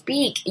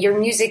speak. Your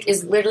music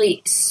is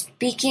literally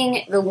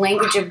speaking the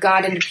language of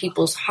God into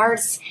people's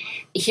hearts.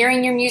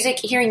 Hearing your music,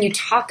 hearing you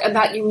talk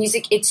about your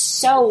music, it's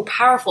so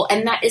powerful.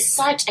 And that is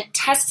such a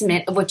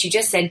testament of what you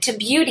just said to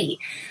beauty.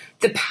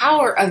 The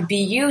power of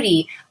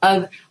beauty,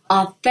 of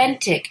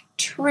authentic,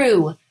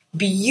 true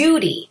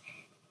beauty,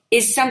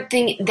 is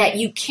something that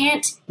you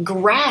can't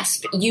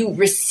grasp. You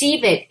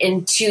receive it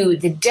into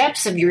the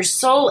depths of your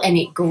soul, and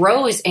it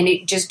grows, and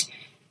it just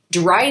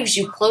drives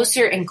you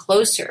closer and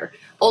closer,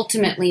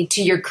 ultimately,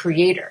 to your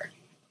Creator,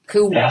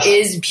 who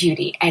is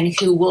beauty and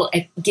who will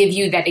give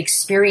you that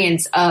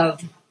experience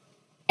of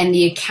and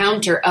the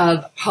encounter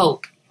of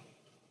hope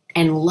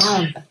and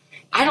love.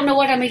 I don't know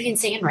what I'm even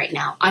saying right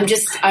now. I'm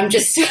just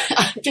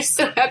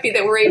so happy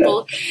that we're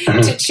able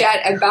to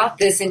chat about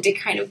this and to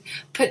kind of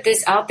put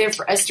this out there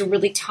for us to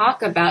really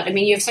talk about. I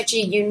mean, you have such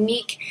a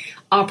unique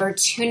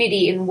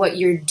opportunity in what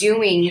you're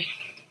doing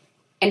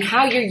and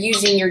how you're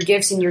using your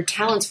gifts and your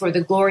talents for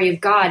the glory of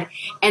God.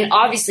 And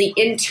obviously,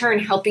 in turn,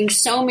 helping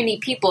so many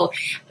people.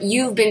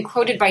 You've been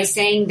quoted by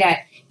saying that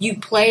you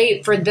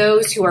play for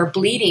those who are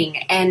bleeding.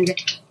 And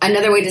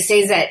another way to say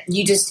is that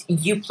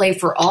you play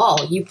for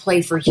all. You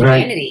play for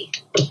humanity.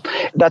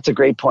 Right. That's a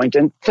great point.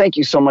 And thank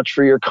you so much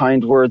for your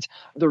kind words.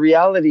 The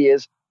reality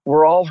is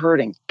we're all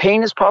hurting.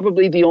 Pain is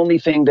probably the only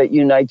thing that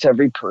unites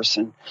every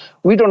person.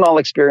 We don't all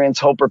experience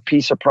hope or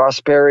peace or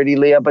prosperity,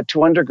 Leah, but to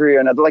one degree or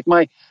another. Like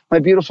my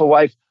beautiful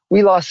wife,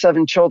 we lost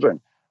 7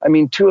 children. I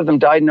mean, 2 of them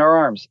died in our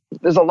arms.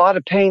 There's a lot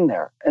of pain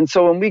there. And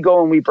so when we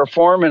go and we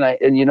perform and I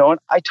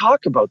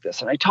talk about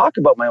this and I talk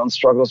about my own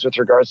struggles with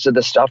regards to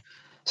this stuff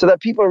so that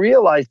people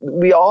realize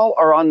we all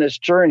are on this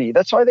journey.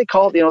 That's why they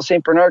call it,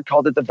 St. Bernard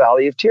called it the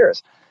Valley of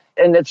Tears.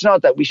 And it's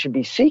not that we should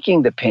be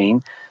seeking the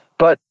pain,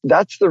 but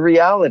that's the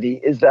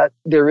reality, is that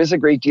there is a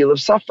great deal of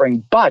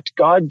suffering. But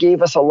God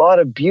gave us a lot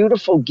of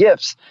beautiful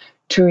gifts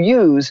to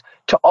use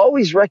to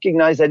always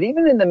recognize that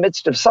even in the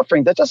midst of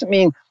suffering, that doesn't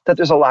mean that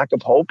there's a lack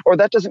of hope, or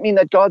that doesn't mean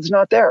that God's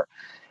not there.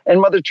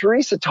 And Mother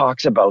Teresa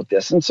talks about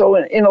this. And so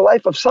in a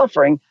life of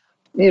suffering,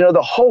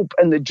 the hope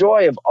and the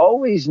joy of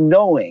always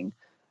knowing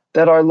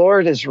that our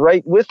Lord is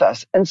right with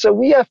us. And so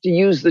we have to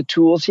use the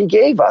tools he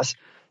gave us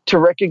to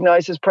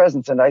recognize his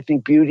presence. And I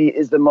think beauty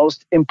is the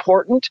most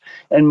important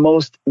and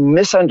most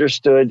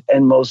misunderstood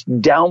and most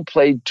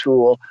downplayed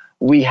tool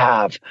we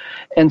have.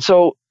 And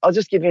so I'll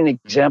just give you an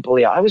example.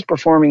 I was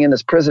performing in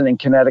this prison in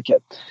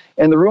Connecticut,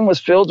 and the room was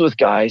filled with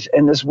guys.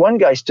 And this one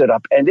guy stood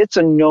up, and it's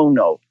a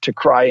no-no to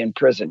cry in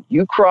prison.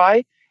 You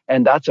cry,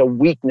 and that's a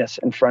weakness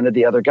in front of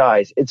the other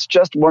guys. It's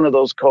just one of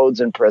those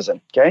codes in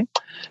prison, okay?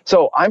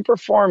 So I'm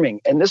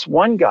performing, and this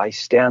one guy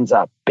stands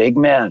up, big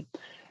man,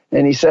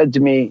 And he said to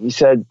me, he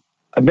said,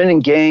 I've been in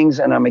gangs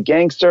and I'm a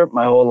gangster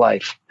my whole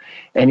life.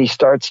 And he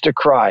starts to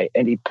cry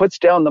and he puts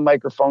down the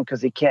microphone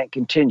because he can't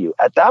continue.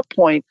 At that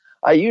point,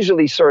 I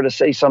usually sort of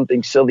say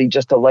something silly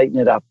just to lighten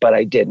it up, but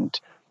I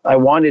didn't. I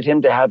wanted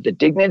him to have the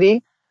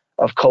dignity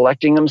of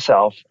collecting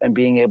himself and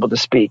being able to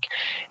speak.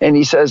 And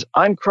he says,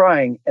 I'm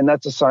crying, and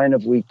that's a sign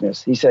of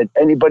weakness. He said,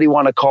 anybody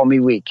want to call me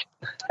weak?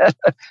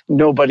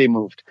 Nobody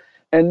moved.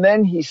 And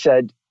then he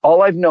said,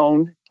 all I've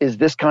known is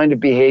this kind of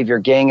behavior,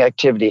 gang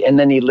activity. And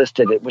then he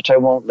listed it, which I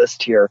won't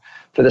list here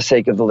for the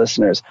sake of the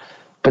listeners.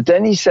 But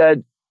then he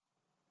said,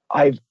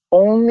 I've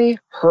only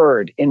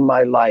heard in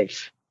my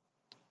life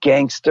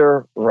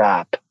gangster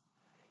rap.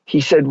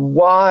 He said,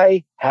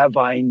 why have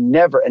I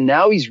never, and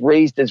now he's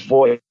raised his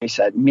voice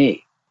at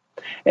me.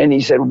 And he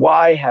said,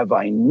 why have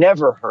I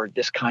never heard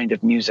this kind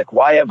of music?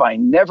 Why have I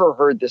never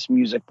heard this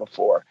music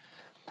before?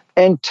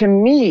 And to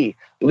me,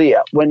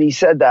 Leah, when he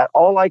said that,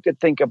 all I could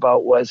think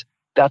about was,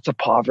 that's a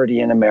poverty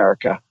in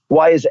America.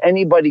 Why is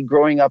anybody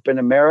growing up in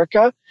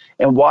America?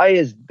 And why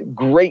is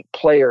great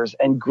players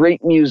and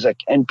great music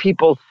and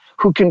people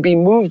who can be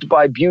moved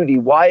by beauty,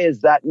 why is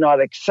that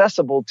not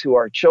accessible to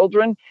our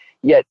children?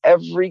 Yet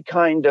every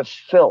kind of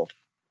filth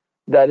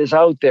that is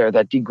out there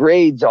that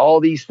degrades all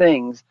these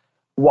things,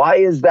 why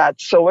is that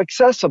so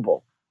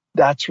accessible?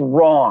 That's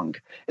wrong.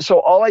 So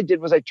all I did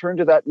was I turned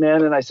to that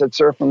man and I said,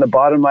 sir, from the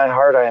bottom of my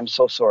heart, I am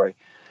so sorry.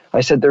 I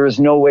said, there is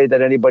no way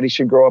that anybody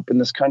should grow up in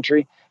this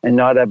country and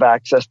not have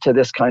access to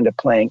this kind of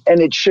playing.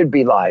 And it should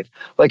be live.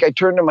 Like I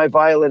turned to my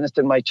violinist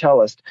and my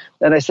cellist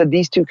and I said,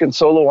 these two can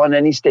solo on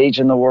any stage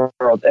in the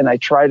world. And I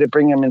try to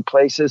bring them in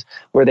places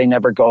where they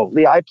never go.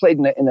 Lee, I played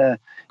in a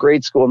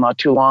grade school not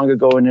too long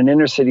ago in an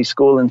inner city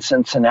school in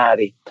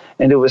Cincinnati.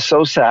 And it was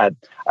so sad.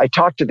 I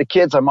talked to the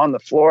kids. I'm on the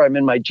floor. I'm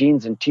in my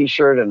jeans and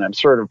T-shirt and I'm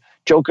sort of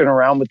joking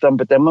around with them.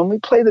 But then when we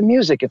play the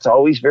music, it's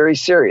always very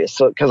serious.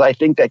 So because I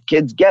think that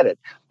kids get it.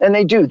 And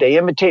they do. They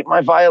imitate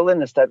my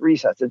violinist at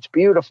recess. It's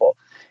beautiful.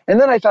 And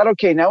then I thought,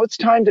 okay, now it's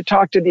time to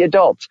talk to the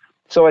adults.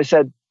 So I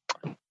said,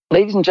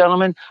 ladies and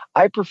gentlemen,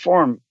 I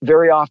perform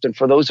very often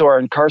for those who are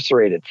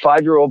incarcerated.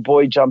 5-year-old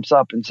boy jumps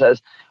up and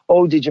says,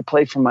 oh, did you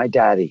play for my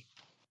daddy?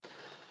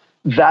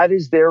 That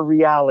is their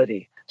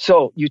reality.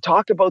 So you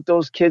talk about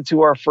those kids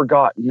who are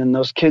forgotten and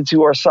those kids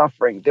who are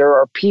suffering. There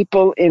are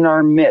people in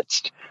our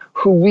midst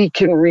who we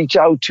can reach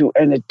out to,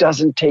 and it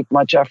doesn't take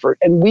much effort,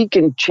 and we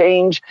can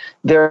change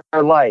their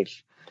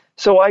life.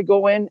 So I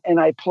go in and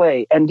I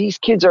play, and these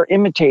kids are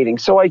imitating.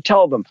 So I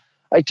tell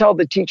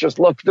the teachers,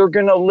 look, they're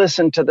going to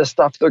listen to the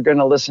stuff they're going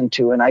to listen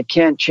to, and I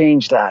can't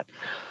change that.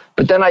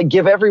 But then I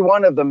give every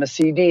one of them a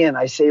CD, and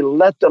I say,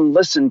 let them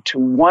listen to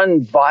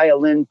one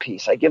violin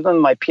piece. I give them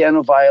my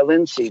piano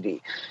violin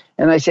CD.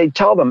 And I say,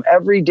 tell them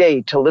every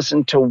day to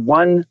listen to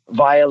one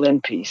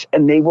violin piece,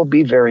 and they will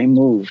be very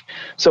moved.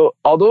 So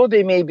although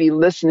they may be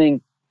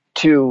listening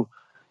to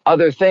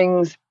other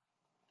things,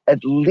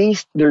 at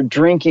least they're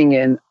drinking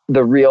in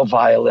the real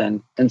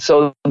violin. And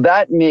so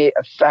that may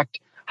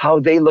affect how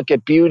they look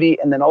at beauty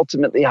and then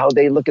ultimately how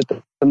they look at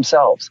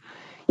themselves.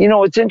 You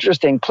know, it's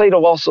interesting.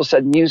 Plato also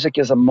said music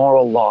is a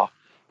moral law.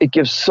 It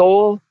gives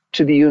soul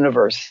to the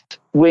universe,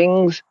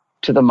 wings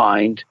to the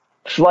mind,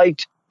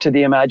 flight to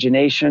the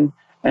imagination,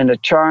 and a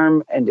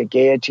charm and a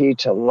gaiety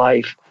to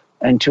life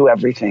and to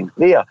everything.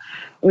 Leah,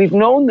 we've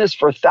known this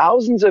for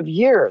thousands of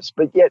years,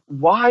 but yet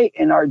why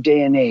in our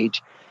day and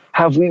age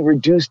have we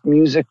reduced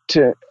music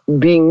to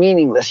being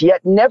meaningless?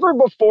 Yet never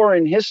before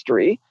in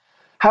history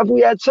have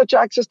we had such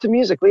access to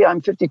music. Leah,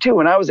 I'm 52.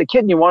 When I was a kid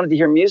and you wanted to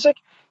hear music,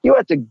 you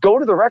had to go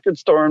to the record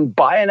store and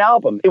buy an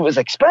album. It was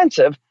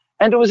expensive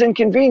and it was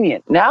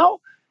inconvenient.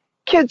 Now,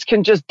 kids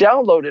can just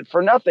download it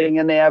for nothing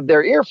and they have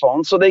their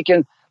earphones so they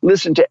can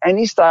listen to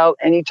any style,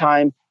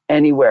 anytime,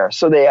 anywhere.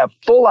 So they have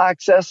full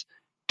access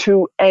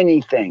to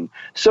anything.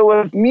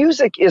 So if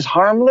music is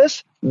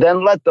harmless,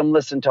 then let them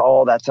listen to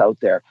all that's out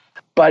there.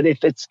 But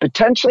if it's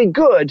potentially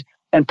good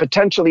and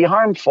potentially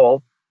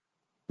harmful,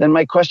 then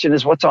my question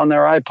is what's on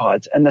their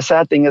iPods? And the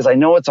sad thing is I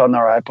know it's on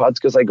their iPods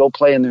because I go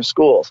play in their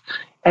schools.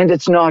 And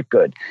it's not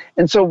good.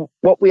 And so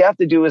what we have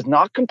to do is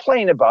not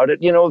complain about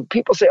it. You know,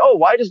 people say, oh,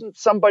 why doesn't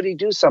somebody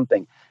do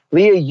something?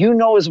 Leah, you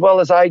know as well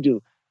as I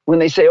do. When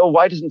they say, oh,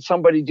 why doesn't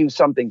somebody do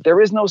something? There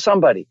is no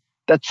somebody.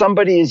 That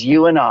somebody is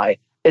you and I.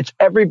 It's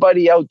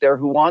everybody out there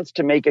who wants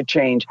to make a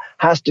change,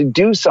 has to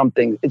do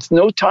something. It's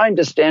no time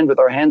to stand with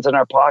our hands in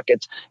our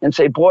pockets and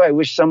say, boy, I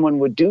wish someone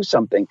would do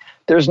something.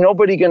 There's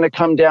nobody going to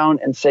come down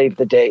and save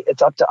the day.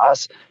 It's up to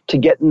us to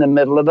get in the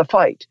middle of the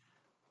fight.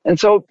 And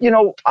so, you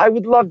know, I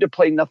would love to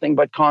play nothing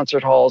but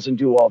concert halls and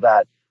do all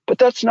that. But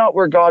that's not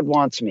where God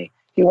wants me.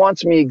 He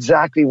wants me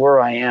exactly where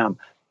I am.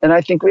 And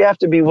I think we have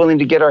to be willing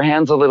to get our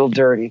hands a little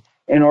dirty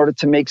in order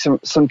to make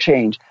some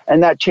change.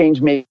 And that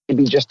change may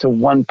be just to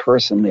one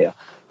person, Leah,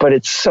 but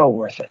it's so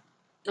worth it.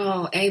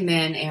 Oh,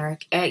 amen,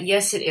 Eric.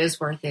 Yes, it is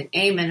worth it.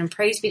 Amen. And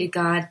praise be to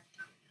God.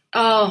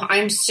 Oh,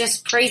 I'm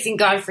just praising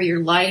God for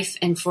your life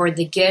and for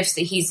the gifts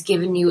that he's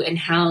given you and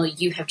how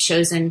you have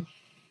chosen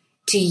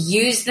to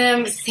use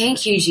them.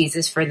 Thank you,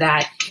 Jesus, for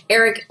that.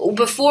 Eric,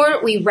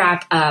 before we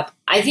wrap up,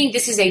 I think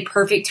this is a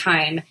perfect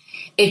time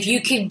if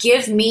you could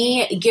give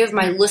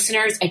my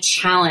listeners a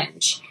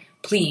challenge,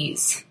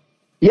 please.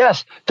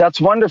 Yes, that's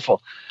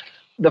wonderful.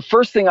 The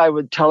first thing I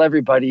would tell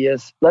everybody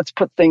is let's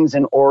put things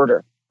in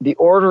order. The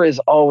order is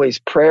always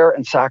prayer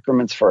and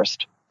sacraments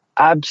first,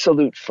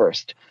 absolute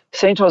first.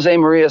 St.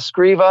 Josemaria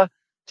Escriva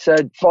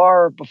said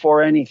far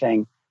before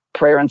anything,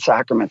 prayer and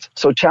sacraments.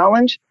 So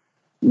challenge,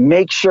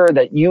 make sure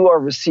that you are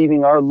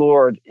receiving our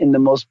Lord in the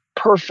most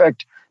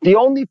perfect, the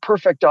only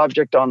perfect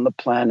object on the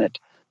planet,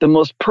 the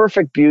most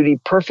perfect beauty,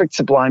 perfect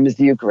sublime is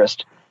the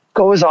Eucharist.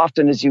 Go as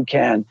often as you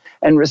can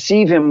and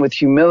receive him with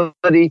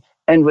humility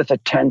and with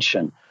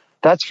attention.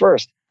 That's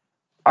first.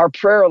 Our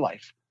prayer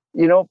life,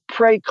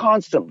 pray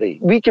constantly.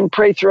 We can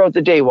pray throughout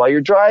the day while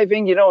you're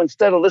driving,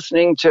 instead of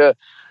listening to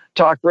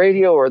talk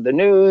radio or the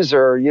news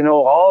or, you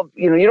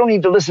don't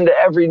need to listen to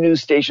every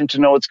news station to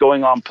know what's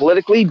going on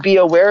politically. Be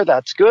aware,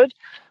 that's good.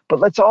 But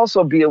let's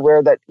also be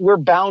aware that we're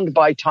bound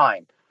by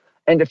time.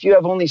 And if you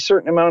have only a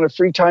certain amount of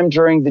free time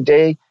during the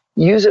day,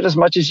 use it as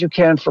much as you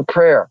can for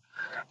prayer.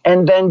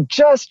 And then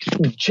just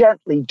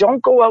gently,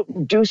 don't go out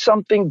and do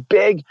something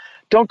big.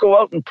 Don't go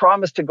out and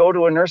promise to go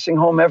to a nursing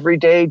home every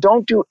day.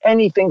 Don't do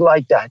anything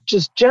like that.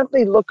 Just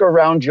gently look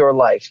around your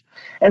life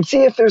and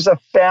see if there's a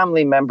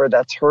family member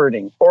that's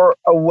hurting or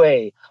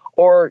away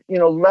or,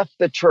 left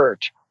the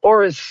church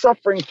or is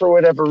suffering for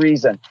whatever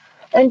reason.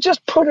 And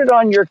just put it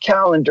on your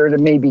calendar to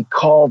maybe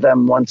call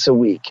them once a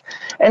week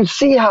and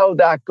see how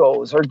that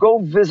goes, or go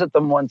visit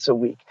them once a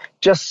week.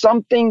 Just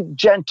something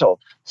gentle,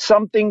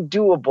 something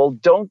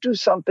doable. Don't do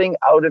something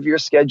out of your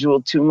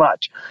schedule too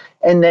much.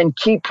 And then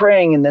keep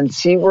praying and then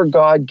see where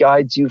God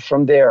guides you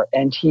from there.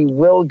 And he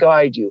will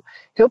guide you.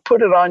 He'll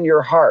put it on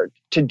your heart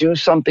to do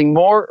something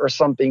more or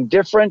something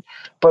different,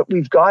 but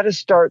we've got to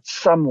start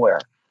somewhere.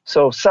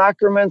 So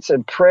sacraments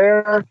and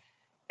prayer,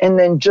 and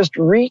then just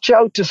reach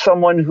out to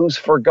someone who's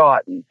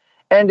forgotten.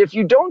 And if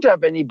you don't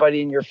have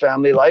anybody in your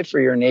family life or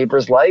your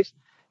neighbor's life,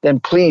 then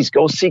please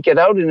go seek it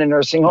out in a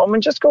nursing home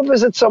and just go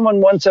visit someone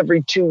once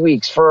every 2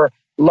 weeks for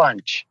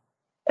lunch.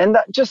 And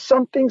that just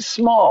something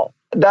small.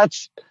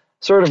 That's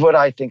sort of what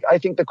I think. I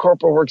think the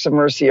corporal works of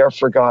mercy are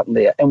forgotten,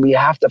 Leah, and we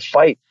have to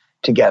fight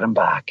to get them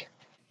back.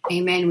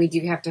 Amen. We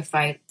do have to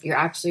fight. You're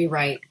absolutely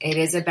right. It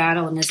is a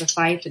battle and is a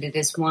fight, but it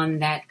is one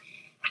that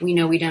we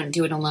know we don't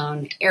do it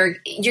alone.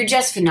 Eric, you're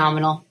just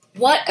phenomenal.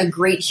 What a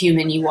great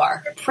human you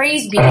are.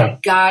 Praise be to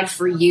God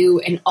for you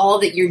and all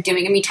that you're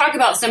doing. I mean, talk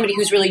about somebody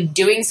who's really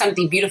doing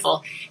something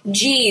beautiful.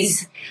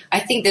 Geez,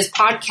 I think this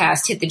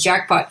podcast hit the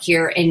jackpot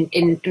here, and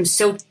I'm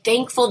so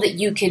thankful that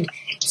you could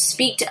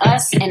speak to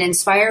us and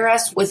inspire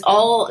us with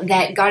all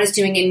that God is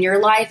doing in your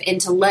life,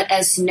 and to let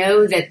us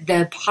know that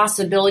the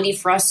possibility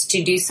for us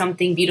to do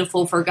something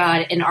beautiful for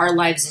God in our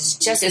lives is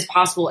just as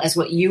possible as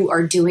what you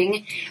are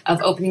doing,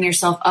 of opening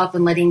yourself up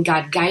and letting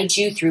God guide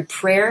you through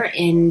prayer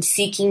and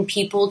seeking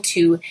people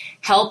to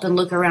help and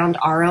look around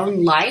our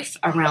own life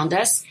around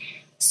us.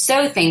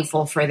 So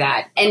thankful for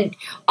that. And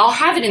I'll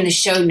have it in the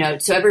show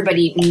notes so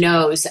everybody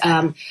knows.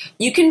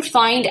 You can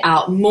find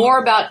out more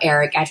about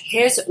Eric at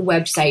his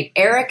website,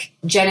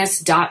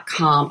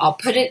 ericgennis.com. I'll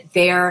put it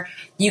there.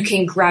 You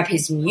can grab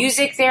his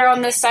music there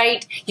on the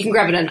site. You can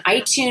grab it on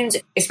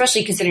iTunes,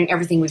 especially considering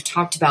everything we've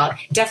talked about.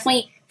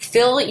 Definitely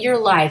fill your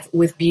life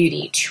with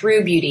beauty,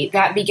 true beauty.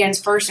 That begins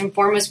first and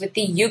foremost with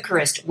the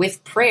Eucharist,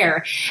 with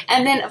prayer.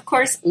 And then, of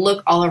course,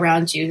 look all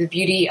around you, the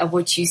beauty of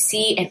what you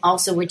see and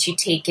also what you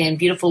take in,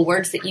 beautiful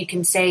words that you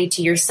can say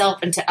to yourself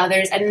and to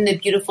others, and then the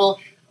beautiful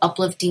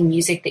uplifting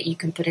music that you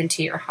can put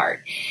into your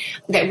heart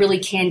that really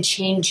can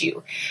change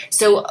you.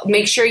 So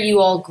make sure you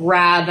all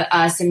grab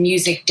some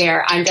music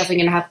there. I'm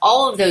definitely going to have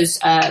all of those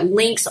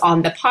links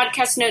on the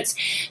podcast notes,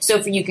 so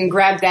if you can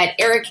grab that.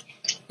 Eric,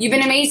 you've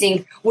been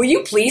amazing. Will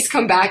you please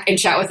come back and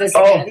chat with us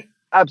again?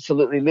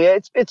 Absolutely, Leah.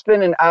 It's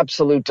been an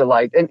absolute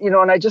delight. And,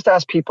 and I just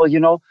ask people,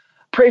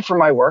 pray for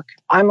my work.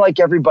 I'm like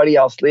everybody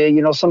else,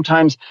 Leah.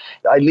 Sometimes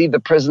I leave the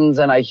prisons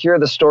and I hear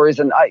the stories,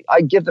 and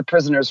I give the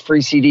prisoners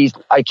free CDs.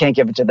 I can't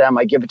give it to them.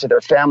 I give it to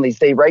their families.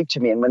 They write to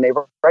me. And when they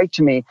write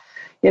to me,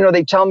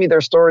 they tell me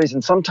their stories,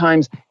 and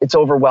sometimes it's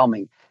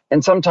overwhelming.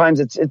 And sometimes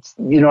it's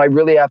I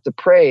really have to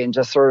pray and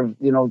just sort of,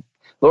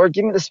 Lord,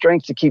 give me the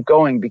strength to keep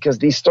going, because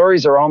these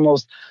stories are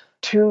almost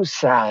too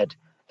sad.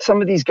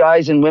 Some of these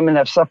guys and women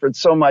have suffered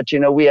so much.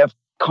 We have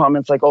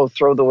comments like, oh,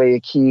 throw away a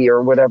key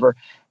or whatever.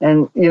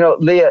 And,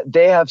 Leah,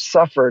 they have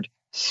suffered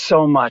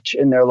so much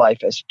in their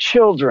life as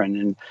children.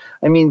 And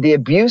I mean, the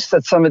abuse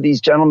that some of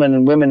these gentlemen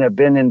and women have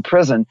been in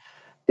prison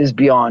is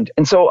beyond.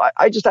 And so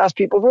I just ask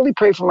people, really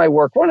pray for my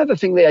work. One other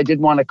thing that I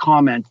did want to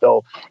comment,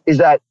 though, is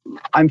that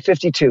I'm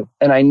 52.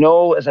 And I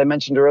know, as I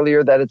mentioned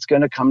earlier, that it's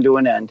going to come to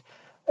an end.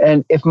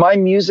 And if my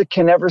music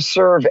can ever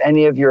serve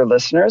any of your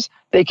listeners,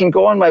 they can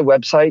go on my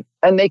website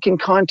and they can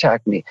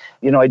contact me.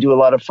 I do a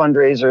lot of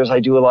fundraisers, I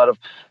do a lot of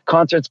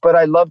concerts, but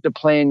I love to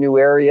play in new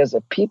areas.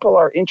 If people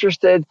are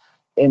interested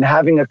in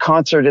having a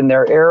concert in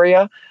their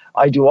area,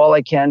 I do all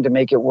I can to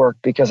make it work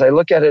because I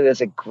look at it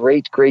as a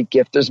great, great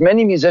gift. There's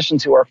many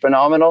musicians who are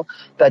phenomenal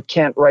that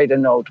can't write a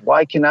note.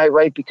 Why can I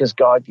write? Because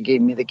God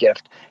gave me the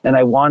gift, and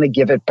I want to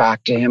give it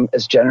back to him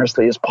as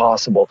generously as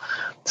possible.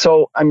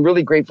 So I'm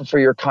really grateful for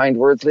your kind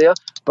words, Leah,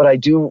 but I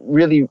do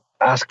really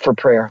ask for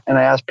prayer, and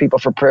I ask people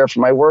for prayer for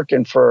my work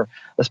and for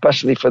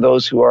especially for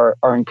those who are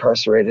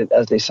incarcerated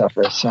as they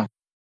suffer. So.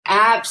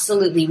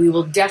 Absolutely. We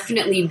will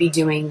definitely be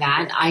doing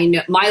that. I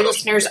know my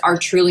listeners are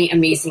truly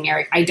amazing,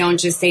 Eric. I don't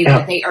just say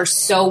that. They are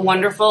so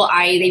wonderful.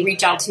 They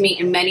reach out to me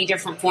in many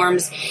different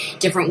forms,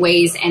 different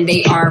ways, and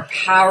they are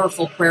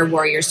powerful prayer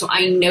warriors. So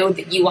I know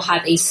that you will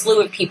have a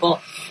slew of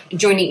people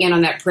joining in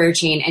on that prayer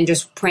chain and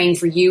just praying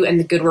for you and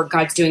the good work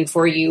God's doing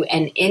for you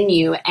and in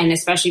you, and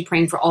especially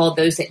praying for all of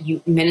those that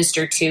you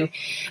minister to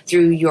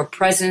through your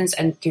presence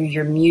and through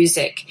your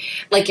music.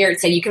 Like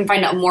Eric said, you can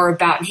find out more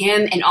about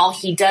him and all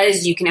he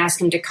does. You can ask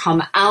him to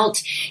come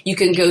out. You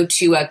can go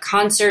to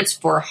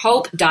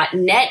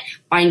concertsforhope.net,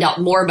 find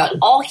out more about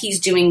all he's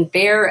doing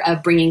there,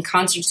 bringing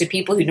concerts to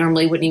people who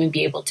normally wouldn't even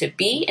be able to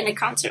be in a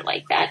concert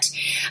like that.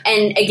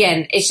 And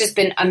again, it's just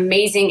been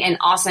amazing and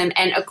awesome.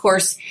 And of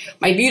course,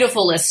 my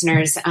beautiful listeners,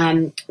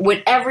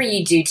 whatever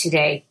you do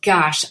today,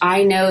 gosh,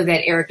 I know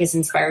that Eric has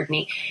inspired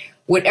me.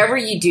 Whatever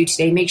you do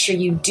today, make sure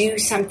you do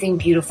something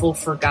beautiful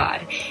for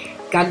God.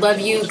 God love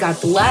you. God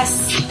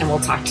bless. And we'll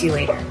talk to you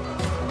later.